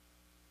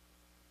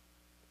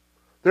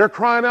 They're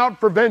crying out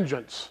for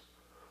vengeance.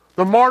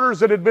 The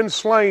martyrs that had been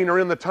slain are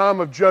in the time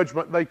of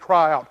judgment. They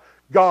cry out,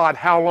 God,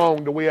 how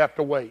long do we have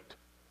to wait?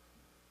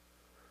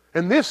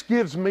 And this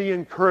gives me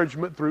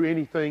encouragement through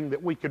anything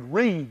that we could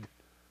read.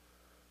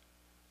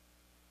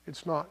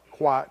 It's not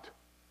quite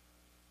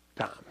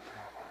time.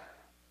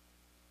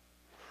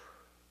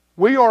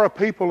 We are a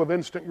people of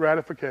instant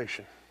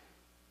gratification.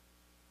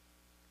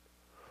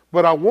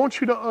 But I want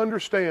you to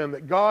understand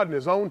that God in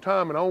His own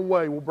time and own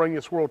way will bring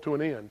this world to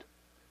an end.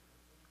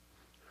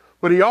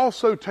 But He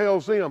also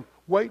tells them,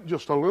 wait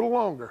just a little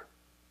longer.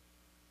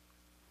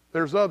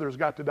 There's others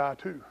got to die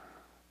too.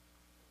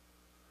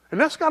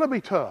 And that's got to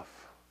be tough.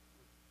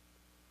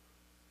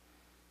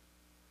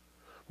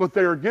 But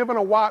they are given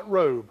a white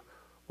robe.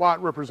 White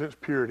represents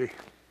purity.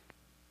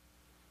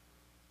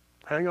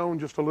 Hang on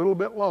just a little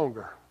bit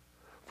longer.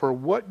 For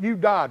what you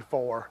died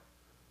for,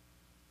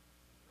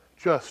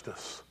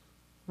 justice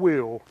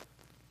will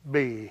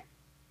be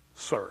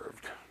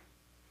served.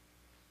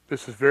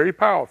 This is very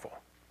powerful.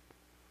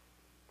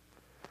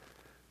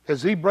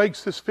 As He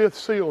breaks this fifth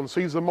seal and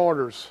sees the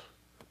martyrs,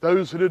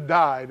 those that had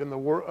died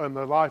for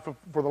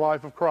the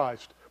life of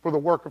Christ, for the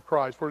work of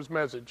Christ, for His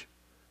message,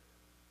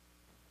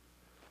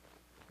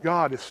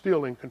 God is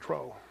still in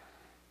control.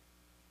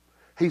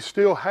 He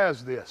still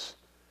has this.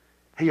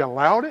 He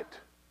allowed it,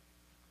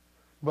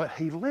 but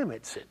He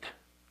limits it.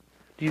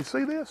 Do you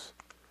see this?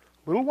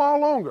 A little while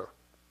longer.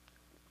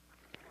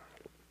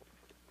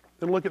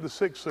 Then look at the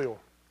sixth seal.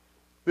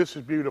 This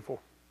is beautiful.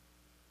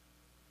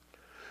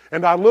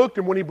 And I looked,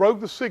 and when He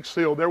broke the sixth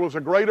seal, there was a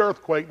great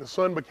earthquake, and the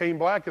sun became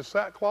black as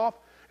sackcloth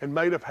and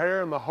made of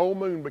hair, and the whole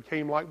moon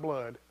became like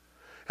blood.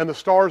 And the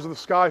stars of the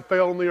sky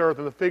fell on the earth,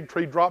 and the fig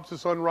tree drops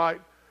its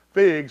unripe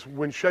figs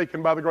when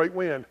shaken by the great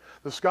wind.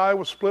 The sky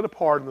was split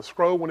apart, and the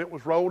scroll when it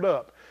was rolled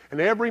up. And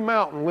every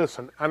mountain,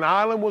 listen, an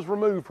island was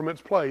removed from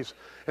its place,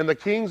 and the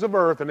kings of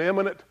earth and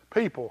eminent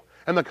people,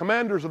 and the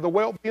commanders of the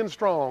wealthy and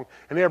strong,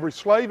 and every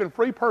slave and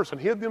free person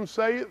hid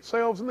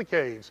themselves in the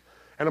caves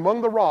and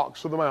among the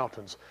rocks of the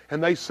mountains.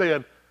 And they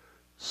said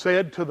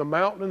to the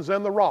mountains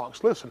and the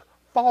rocks, listen,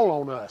 fall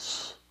on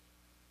us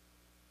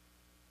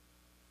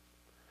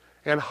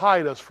and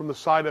hide us from the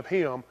sight of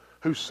Him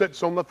who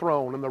sits on the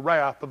throne and the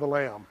wrath of the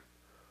Lamb.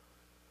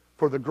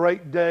 For the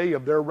great day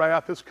of their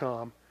wrath is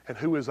come, and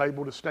who is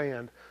able to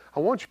stand? I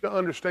want you to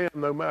understand,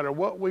 no matter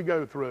what we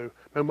go through,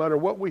 no matter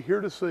what we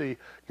hear to see,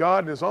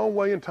 God in His own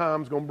way and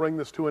time is going to bring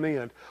this to an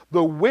end.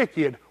 The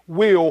wicked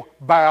will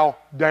bow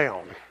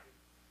down.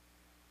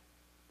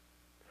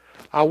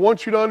 I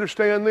want you to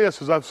understand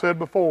this, as I've said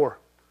before.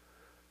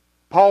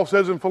 Paul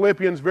says in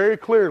Philippians very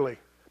clearly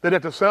that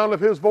at the sound of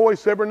His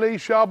voice every knee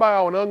shall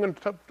bow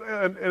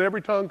and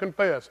every tongue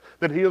confess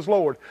that He is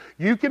Lord.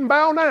 You can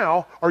bow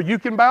now or you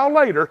can bow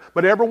later,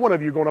 but every one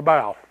of you is going to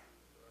bow.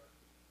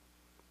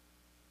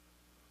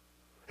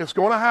 It's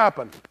going to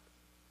happen.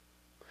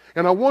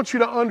 And I want you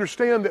to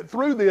understand that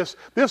through this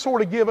ought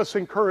to give us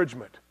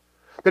encouragement.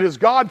 That as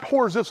God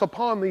pours this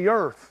upon the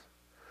earth,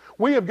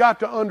 we have got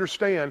to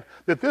understand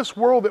that this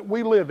world that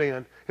we live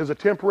in is a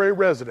temporary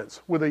residence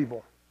with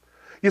evil.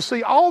 You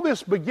see, all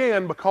this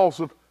began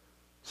because of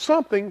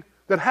something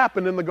that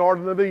happened in the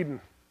Garden of Eden.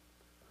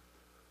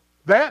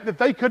 That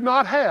they could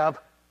not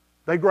have,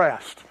 they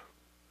grasped.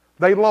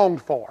 They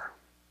longed for.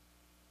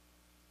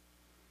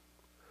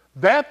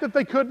 That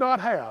they could not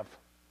have,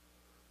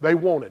 they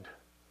wanted,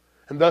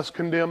 and thus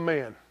condemned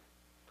man.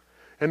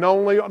 And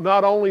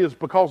not only is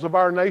because of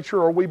our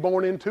nature are we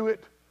born into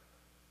it,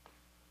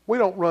 we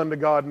don't run to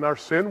God in our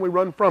sin, we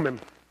run from Him.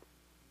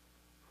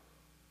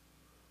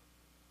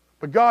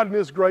 But God in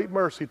His great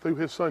mercy through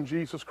His Son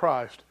Jesus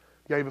Christ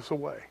gave us a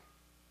way.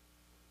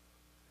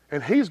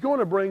 And He's going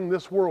to bring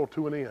this world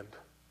to an end.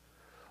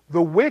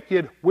 The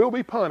wicked will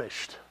be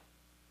punished.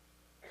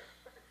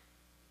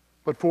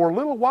 But for a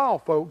little while,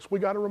 folks, we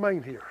got to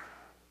remain here.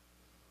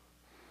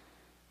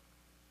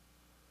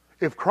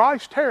 If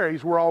Christ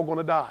tarries, we're all going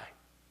to die.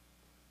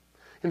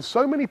 And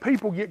so many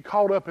people get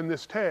caught up in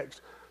this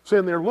text,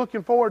 saying they're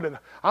looking forward to,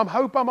 I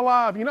hope I'm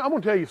alive. You know, I'm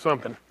going to tell you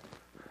something.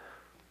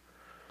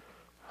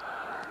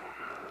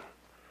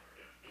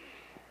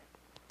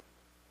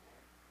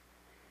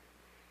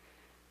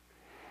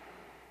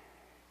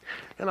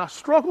 And I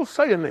struggle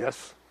saying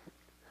this.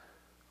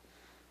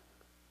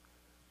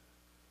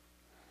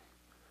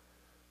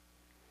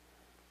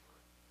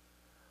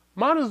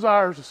 My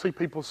desire is to see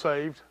people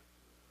saved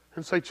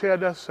and say,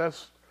 Chad, that's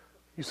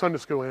your Sunday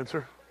school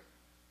answer.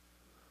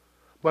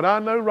 But I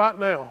know right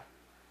now,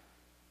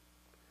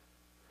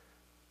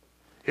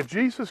 if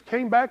Jesus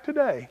came back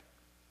today,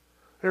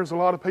 there's a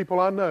lot of people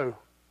I know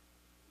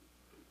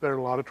that are in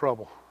a lot of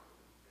trouble.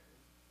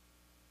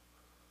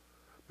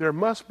 There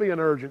must be an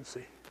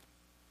urgency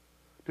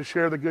to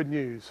share the good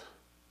news.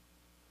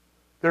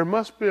 There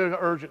must be an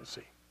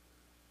urgency.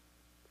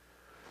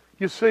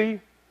 You see,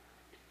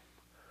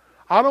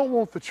 I don't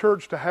want the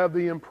church to have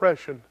the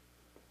impression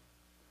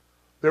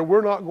that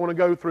we're not going to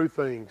go through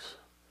things.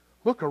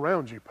 Look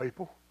around you,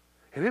 people.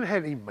 And it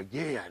hadn't even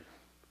begun.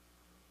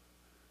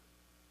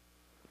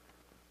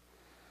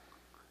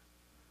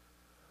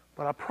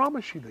 But I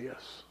promise you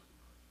this,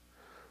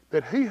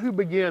 that He who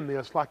began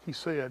this, like He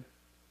said,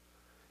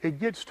 It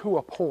gets to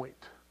a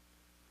point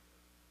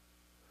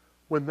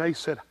when they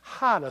said,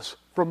 hide us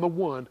from the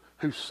one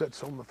who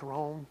sits on the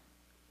throne.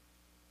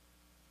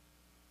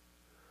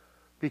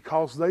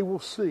 Because they will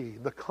see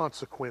the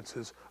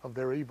consequences of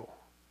their evil.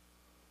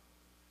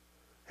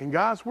 And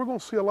guys, we're going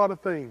to see a lot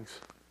of things.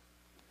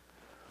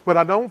 But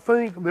I don't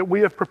think that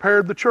we have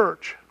prepared the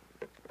church.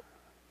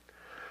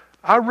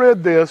 I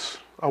read this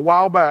a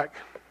while back.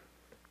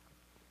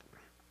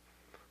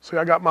 See,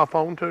 I got my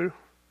phone too.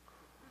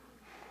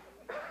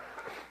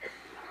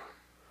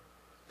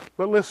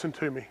 But listen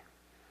to me.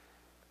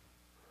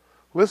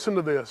 Listen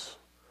to this.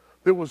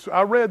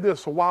 I read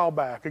this a while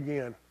back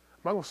again.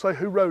 I'm not going to say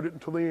who wrote it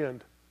until the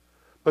end.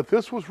 But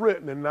this was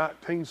written in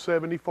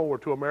 1974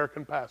 to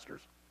American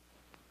pastors.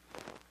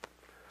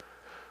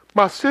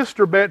 My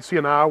sister Betsy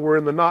and I were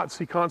in the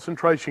Nazi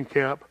concentration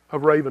camp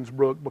of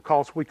Ravensbrück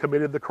because we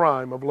committed the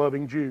crime of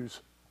loving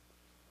Jews.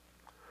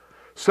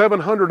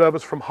 700 of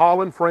us from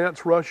Holland,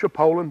 France, Russia,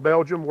 Poland,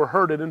 Belgium were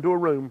herded into a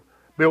room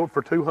built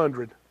for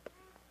 200.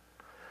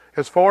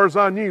 As far as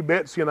I knew,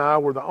 Betsy and I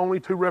were the only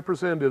two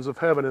representatives of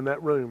heaven in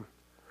that room.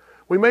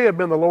 We may have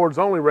been the Lord's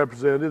only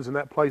representatives in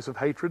that place of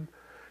hatred,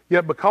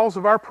 yet because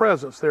of our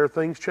presence there,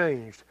 things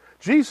changed.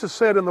 Jesus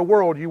said, in the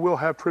world you will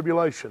have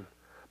tribulation,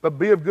 but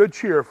be of good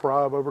cheer, for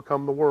I have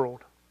overcome the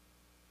world.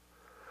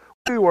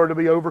 We are to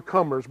be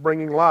overcomers,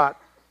 bringing light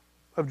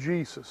of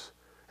Jesus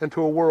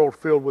into a world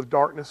filled with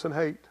darkness and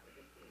hate.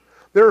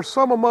 There are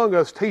some among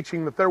us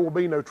teaching that there will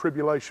be no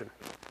tribulation.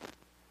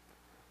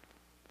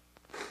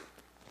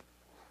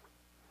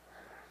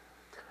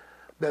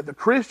 That the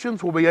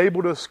Christians will be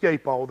able to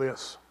escape all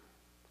this.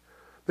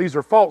 These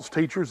are false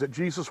teachers that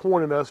Jesus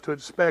wanted us to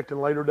expect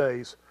in later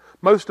days.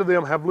 Most of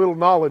them have little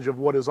knowledge of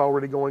what is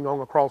already going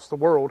on across the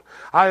world.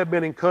 I have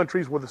been in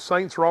countries where the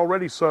saints are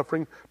already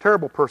suffering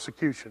terrible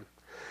persecution.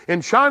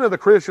 In China, the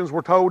Christians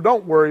were told,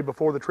 don't worry,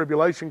 before the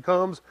tribulation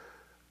comes,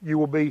 you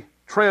will be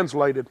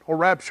translated or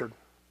raptured.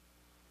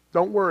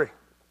 Don't worry.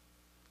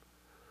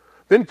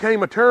 Then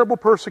came a terrible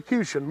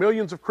persecution.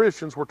 Millions of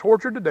Christians were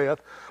tortured to death.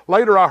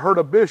 Later, I heard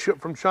a bishop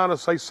from China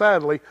say,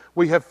 sadly,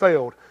 we have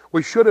failed.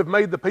 We should have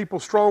made the people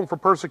strong for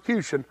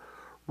persecution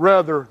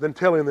rather than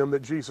telling them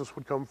that Jesus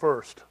would come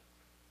first.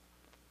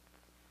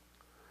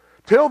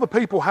 Tell the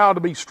people how to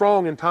be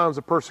strong in times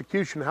of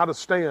persecution, how to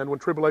stand when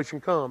tribulation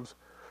comes,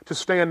 to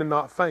stand and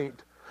not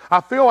faint.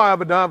 I feel I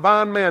have a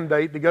divine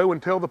mandate to go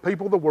and tell the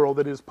people of the world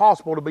that it is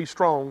possible to be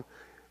strong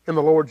in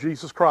the Lord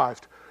Jesus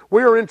Christ.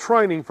 We are in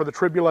training for the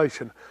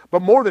tribulation,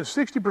 but more than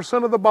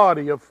 60% of the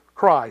body of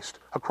Christ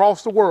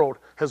across the world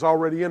has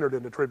already entered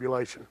into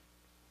tribulation.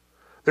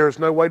 There is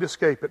no way to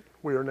escape it.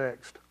 We are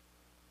next.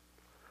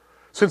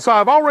 Since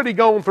I've already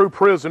gone through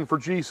prison for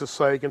Jesus'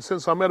 sake, and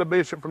since I met a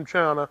bishop from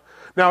China,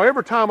 now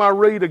every time I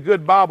read a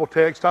good Bible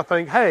text, I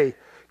think, hey,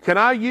 can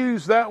I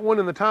use that one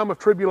in the time of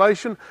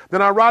tribulation?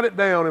 Then I write it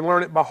down and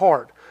learn it by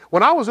heart.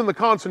 When I was in the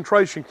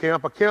concentration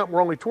camp, a camp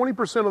where only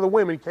 20% of the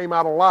women came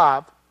out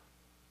alive,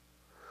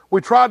 we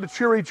tried to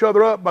cheer each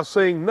other up by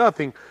saying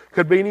nothing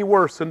could be any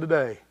worse than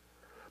today.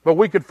 But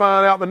we could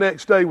find out the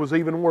next day was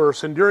even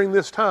worse. And during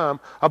this time,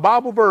 a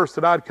Bible verse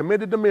that I'd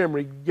committed to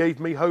memory gave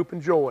me hope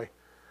and joy.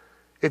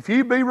 If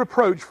ye be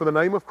reproached for the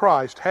name of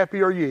Christ,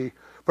 happy are ye,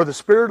 for the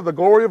Spirit of the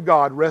glory of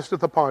God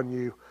resteth upon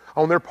you.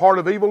 On their part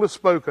of evil is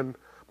spoken,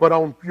 but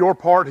on your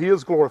part he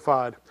is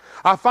glorified.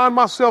 I find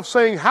myself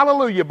saying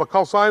hallelujah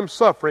because I am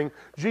suffering.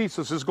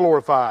 Jesus is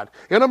glorified.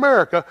 In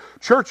America,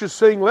 churches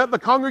sing, let the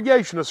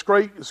congregation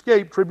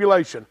escape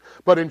tribulation.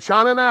 But in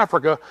China and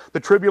Africa,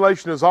 the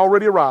tribulation has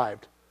already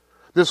arrived.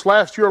 This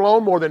last year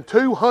alone, more than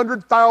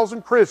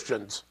 200,000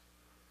 Christians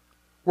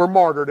were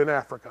martyred in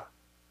Africa.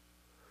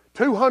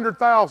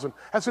 200,000.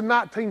 That's in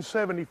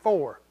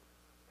 1974.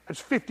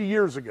 That's 50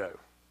 years ago.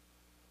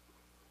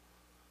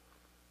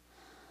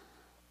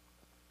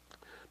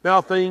 Now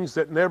things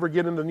that never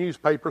get into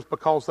newspapers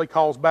because they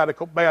cause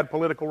bad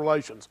political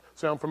relations.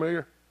 Sound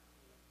familiar?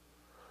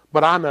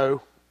 But I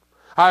know.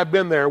 I've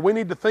been there. We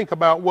need to think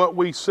about what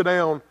we sit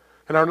down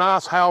in our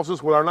nice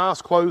houses with our nice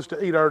clothes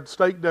to eat our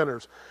steak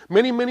dinners.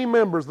 Many, many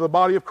members of the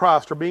body of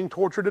Christ are being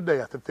tortured to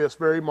death at this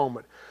very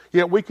moment.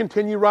 Yet we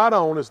continue right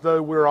on as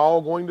though we're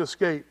all going to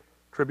escape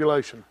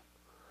tribulation.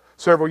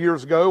 Several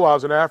years ago, I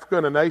was in Africa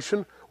in a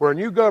nation where a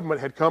new government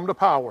had come to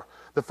power.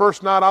 The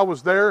first night I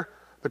was there,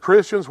 the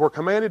Christians were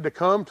commanded to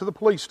come to the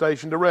police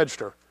station to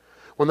register.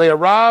 When they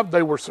arrived,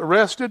 they were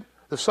arrested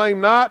the same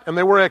night and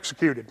they were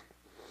executed.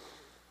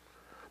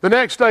 The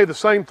next day, the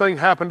same thing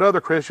happened to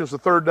other Christians. The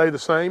third day, the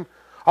same.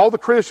 All the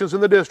Christians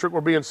in the district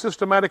were being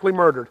systematically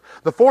murdered.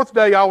 The fourth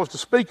day, I was to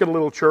speak at a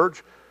little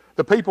church.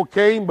 The people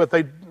came,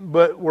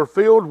 but were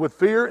filled with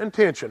fear and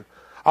tension.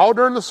 All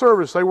during the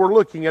service, they were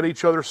looking at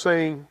each other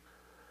saying,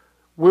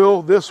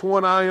 will this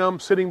one I am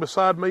sitting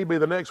beside me be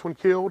the next one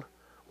killed?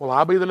 Will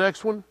I be the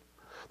next one?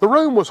 The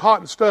room was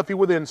hot and stuffy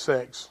with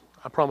insects.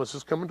 I promise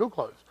it's coming to a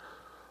close.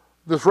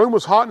 This room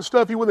was hot and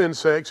stuffy with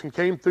insects and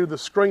came through the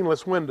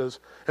screenless windows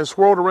and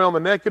swirled around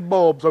the naked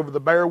bulbs over the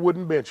bare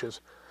wooden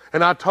benches.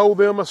 And I told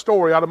them a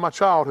story out of my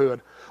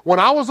childhood. When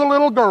I was a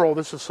little girl,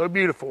 this is so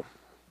beautiful.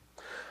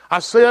 I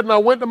said, and I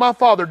went to my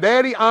father,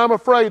 Daddy, I'm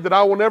afraid that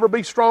I will never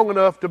be strong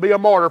enough to be a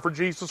martyr for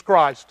Jesus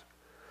Christ.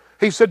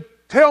 He said,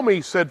 tell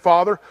me, said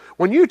Father,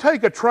 when you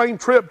take a train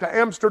trip to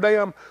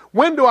Amsterdam,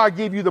 when do I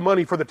give you the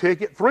money for the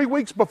ticket? 3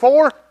 weeks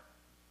before?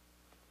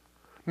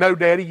 No,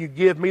 Daddy, you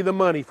give me the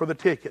money for the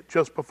ticket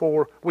just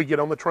before we get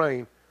on the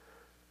train.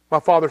 My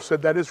father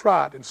said, that is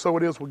right, and so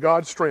it is with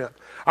God's strength.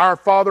 Our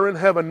Father in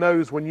heaven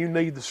knows when you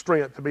need the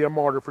strength to be a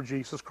martyr for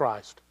Jesus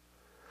Christ.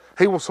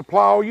 He will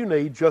supply all you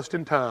need just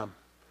in time.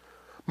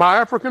 My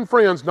African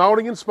friends,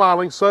 nodding and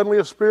smiling, suddenly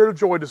a spirit of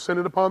joy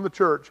descended upon the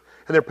church,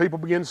 and their people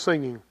began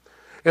singing.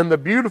 In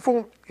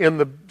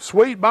the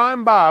sweet by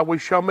and by, we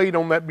shall meet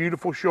on that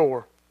beautiful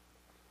shore.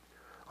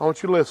 I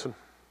want you to listen.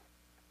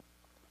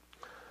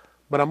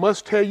 But I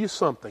must tell you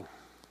something.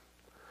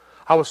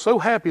 I was so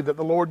happy that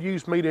the Lord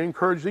used me to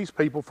encourage these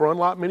people, for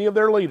unlike many of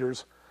their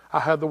leaders, I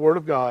had the Word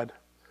of God.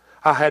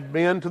 I had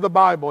been to the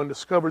Bible and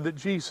discovered that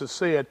Jesus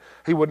said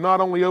He would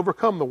not only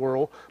overcome the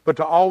world, but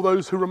to all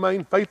those who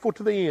remain faithful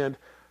to the end,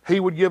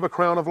 He would give a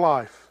crown of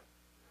life.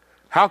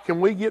 How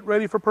can we get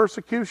ready for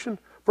persecution?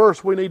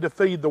 First, we need to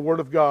feed the Word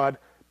of God,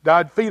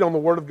 feed on the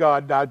Word of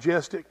God,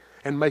 digest it,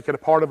 and make it a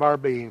part of our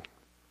being.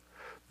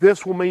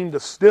 This will mean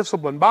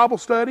disciplined Bible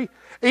study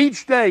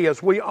each day,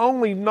 as we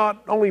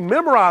not only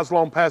memorize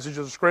long passages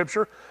of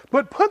Scripture,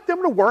 but put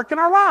them to work in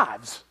our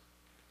lives.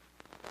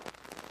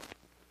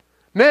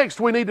 Next,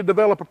 we need to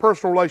develop a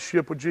personal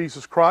relationship with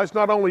Jesus Christ,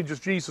 not only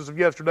just Jesus of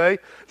yesterday,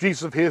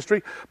 Jesus of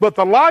history, but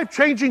the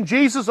life-changing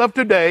Jesus of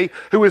today,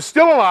 who is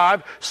still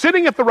alive,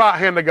 sitting at the right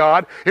hand of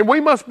God, and we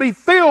must be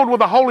filled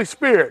with the Holy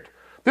Spirit.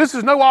 This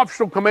is no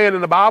optional command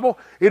in the Bible.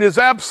 It is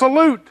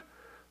absolute.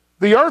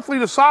 The earthly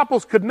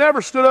disciples could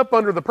never stood up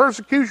under the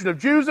persecution of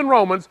Jews and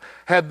Romans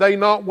had they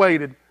not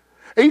waited.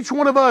 Each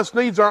one of us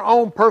needs our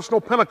own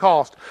personal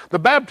Pentecost, the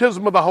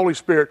baptism of the Holy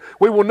Spirit.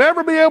 We will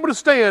never be able to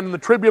stand in the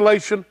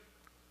tribulation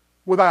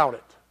without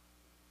it.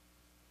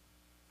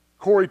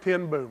 Corrie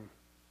ten Boom.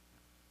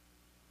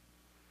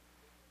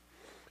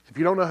 If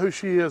you don't know who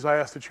she is, I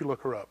ask that you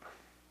look her up.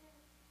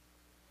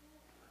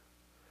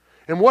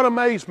 And what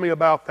amazed me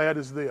about that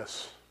is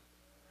this.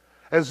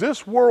 As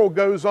this world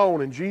goes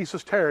on and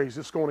Jesus tarries,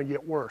 it's going to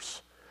get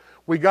worse.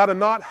 We got to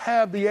not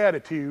have the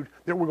attitude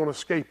that we're going to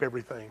escape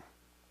everything.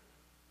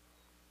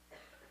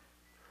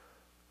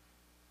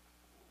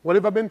 What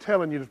have I been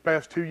telling you the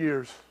past 2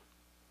 years?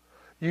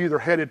 You either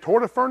headed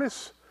toward a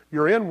furnace,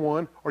 you're in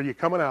one, or you're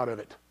coming out of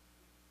it.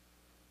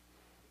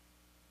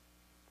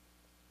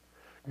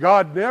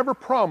 God never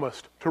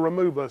promised to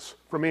remove us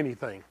from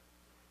anything,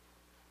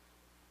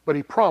 but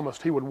He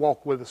promised He would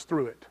walk with us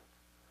through it.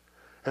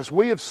 As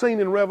we have seen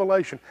in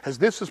Revelation, as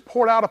this is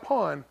poured out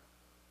upon,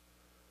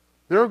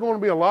 there are going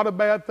to be a lot of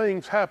bad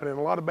things happening.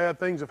 A lot of bad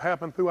things have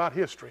happened throughout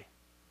history.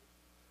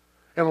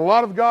 And a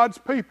lot of God's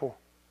people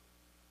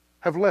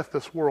have left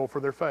this world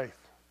for their faith.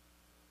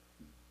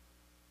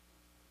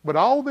 But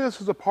all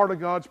this is a part of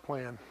God's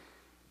plan.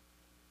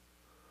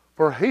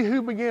 For He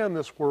who began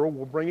this world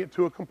will bring it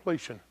to a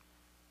completion.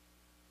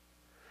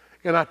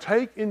 And I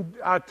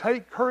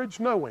take courage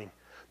knowing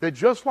that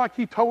just like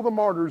He told the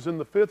martyrs in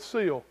the fifth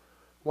seal,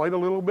 wait a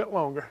little bit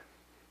longer.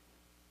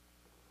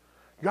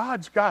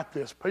 God's got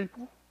this,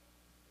 people.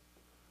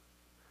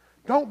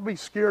 Don't be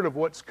scared of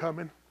what's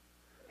coming.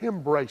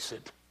 Embrace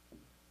it.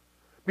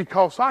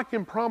 Because I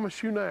can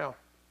promise you now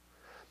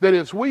that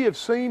as we have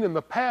seen in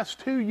the past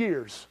 2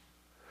 years,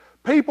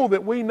 people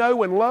that we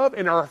know and love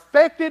and are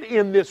affected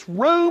in this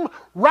room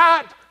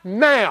right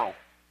now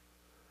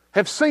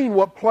have seen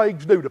what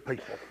plagues do to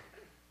people.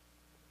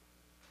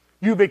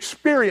 You've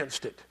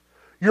experienced it.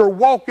 You're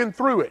walking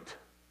through it.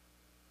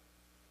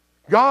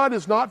 God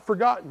has not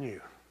forgotten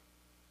you.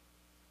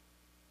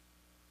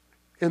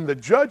 And the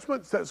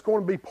judgments that's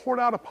going to be poured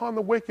out upon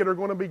the wicked are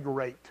going to be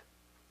great.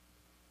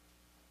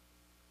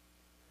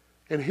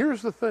 And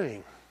here's the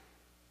thing.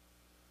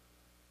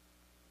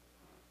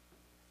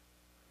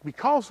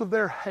 Because of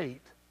their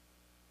hate,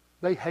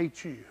 they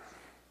hate you.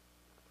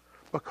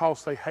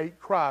 Because they hate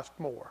Christ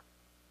more.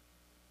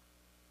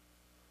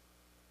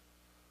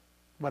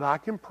 But I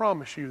can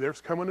promise you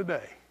there's coming a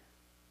day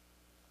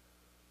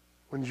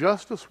when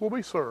justice will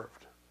be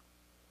served.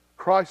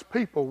 Christ's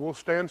people will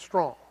stand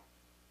strong.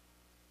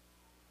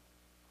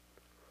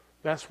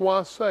 That's why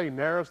I say,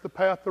 narrow is the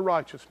path to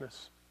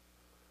righteousness.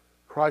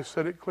 Christ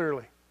said it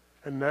clearly.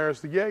 And narrow is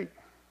the gate,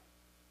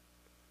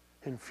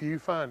 and few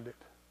find it.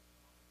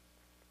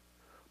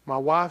 My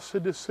wife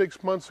said this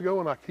 6 months ago,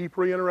 and I keep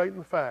reiterating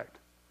the fact.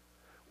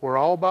 We're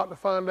all about to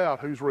find out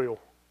who's real.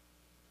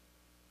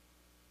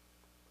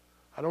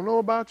 I don't know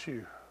about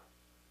you,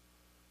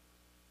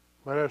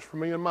 but as for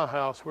me and my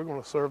house, we're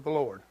going to serve the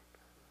Lord.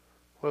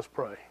 Let's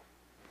pray.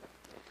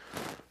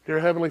 Dear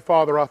Heavenly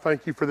Father, I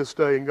thank you for this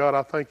day, and God,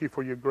 I thank you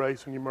for your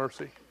grace and your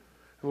mercy.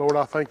 And Lord,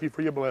 I thank you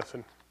for your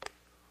blessing.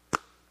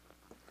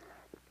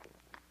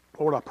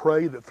 Lord, I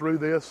pray that through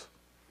this,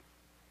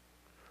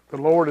 the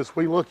Lord, as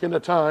we look into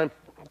time,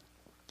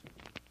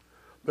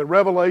 that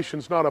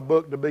Revelation's not a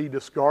book to be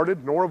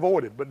discarded nor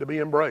avoided, but to be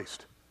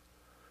embraced.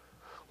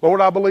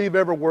 Lord, I believe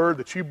every word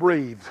that you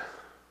breathe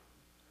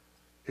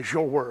is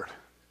your word.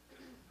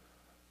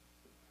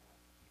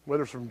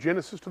 Whether it's from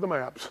Genesis to the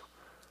maps,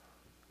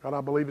 God,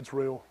 I believe it's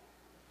real.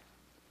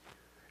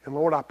 And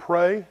Lord, I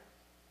pray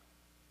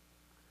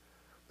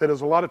that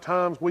as a lot of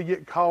times we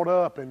get caught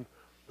up in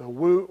the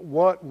who,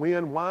 what,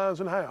 when, whys,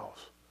 and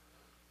hows,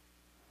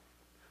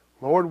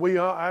 Lord, we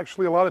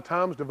actually a lot of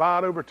times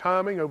divide over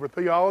timing, over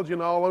theology,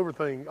 and a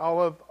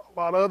lot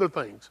of other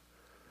things.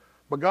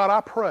 But God,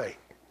 I pray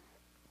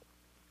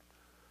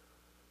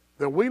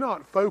that we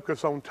not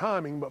focus on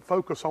timing, but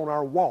focus on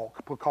our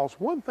walk. Because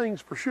one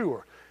thing's for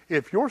sure,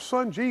 if your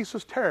son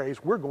Jesus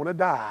tarries, we're going to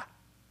die.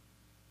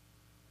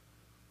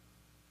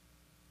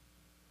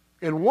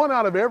 And one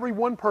out of every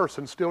one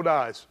person still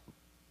dies.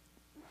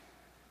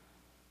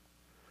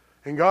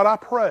 And God, I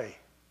pray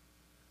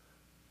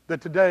that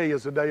today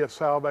is a day of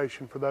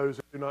salvation for those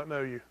that do not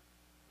know you.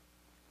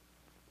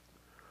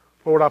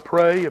 Lord, I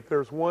pray if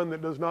there's one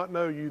that does not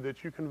know you,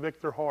 that you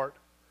convict their heart.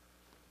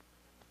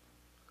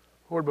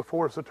 Lord,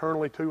 before it's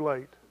eternally too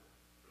late.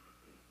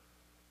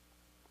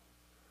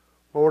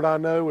 Lord, I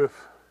know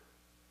if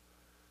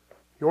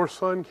your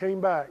son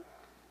came back,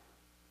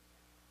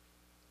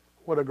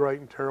 what a great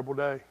and terrible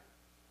day.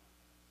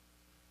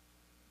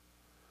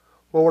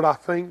 Lord, I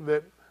think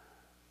that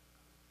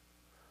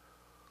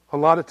a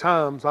lot of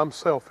times I'm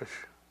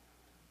selfish.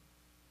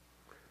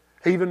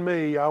 Even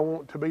me, I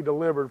want to be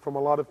delivered from a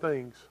lot of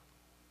things.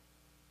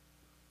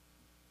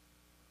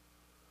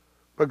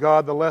 But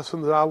God, the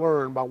lessons that I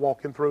learned by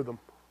walking through them.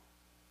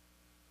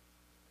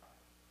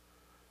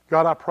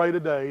 God, I pray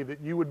today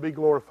that you would be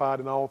glorified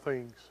in all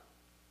things.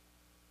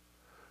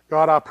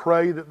 God, I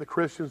pray that the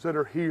Christians that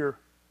are here,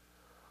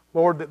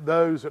 Lord, that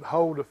those that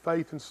hold a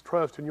faith and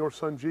trust in your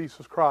Son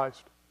Jesus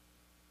Christ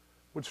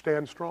would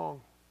stand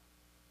strong.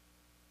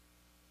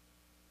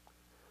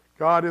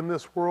 God, in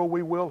this world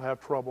we will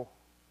have trouble.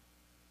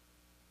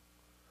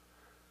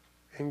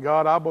 And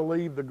God, I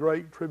believe the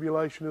great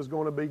tribulation is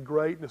going to be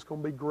great, and it's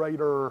going to be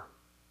greater.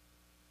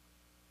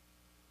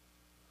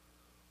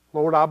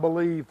 Lord, I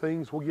believe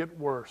things will get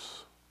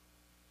worse.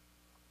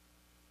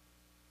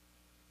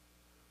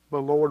 But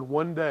Lord,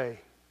 one day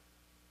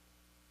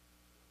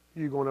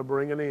you're going to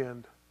bring an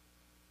end.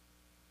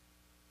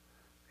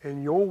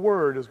 And your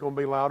word is going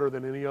to be louder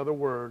than any other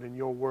word, and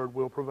your word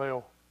will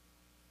prevail.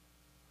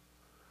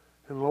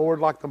 And Lord,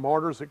 like the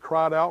martyrs that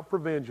cried out for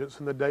vengeance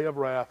in the day of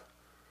wrath,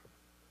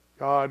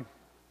 God,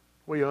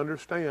 we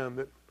understand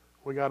that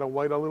we got to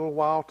wait a little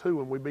while too,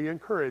 and we be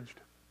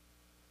encouraged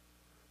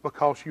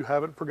because you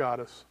haven't forgot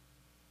us.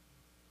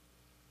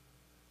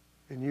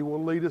 And you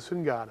will lead us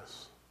and guide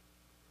us.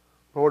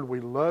 Lord, we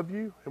love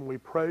you and we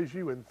praise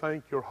you and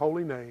thank your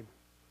holy name.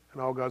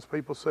 And all God's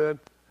people said,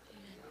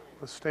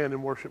 let's stand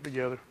and worship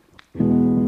together.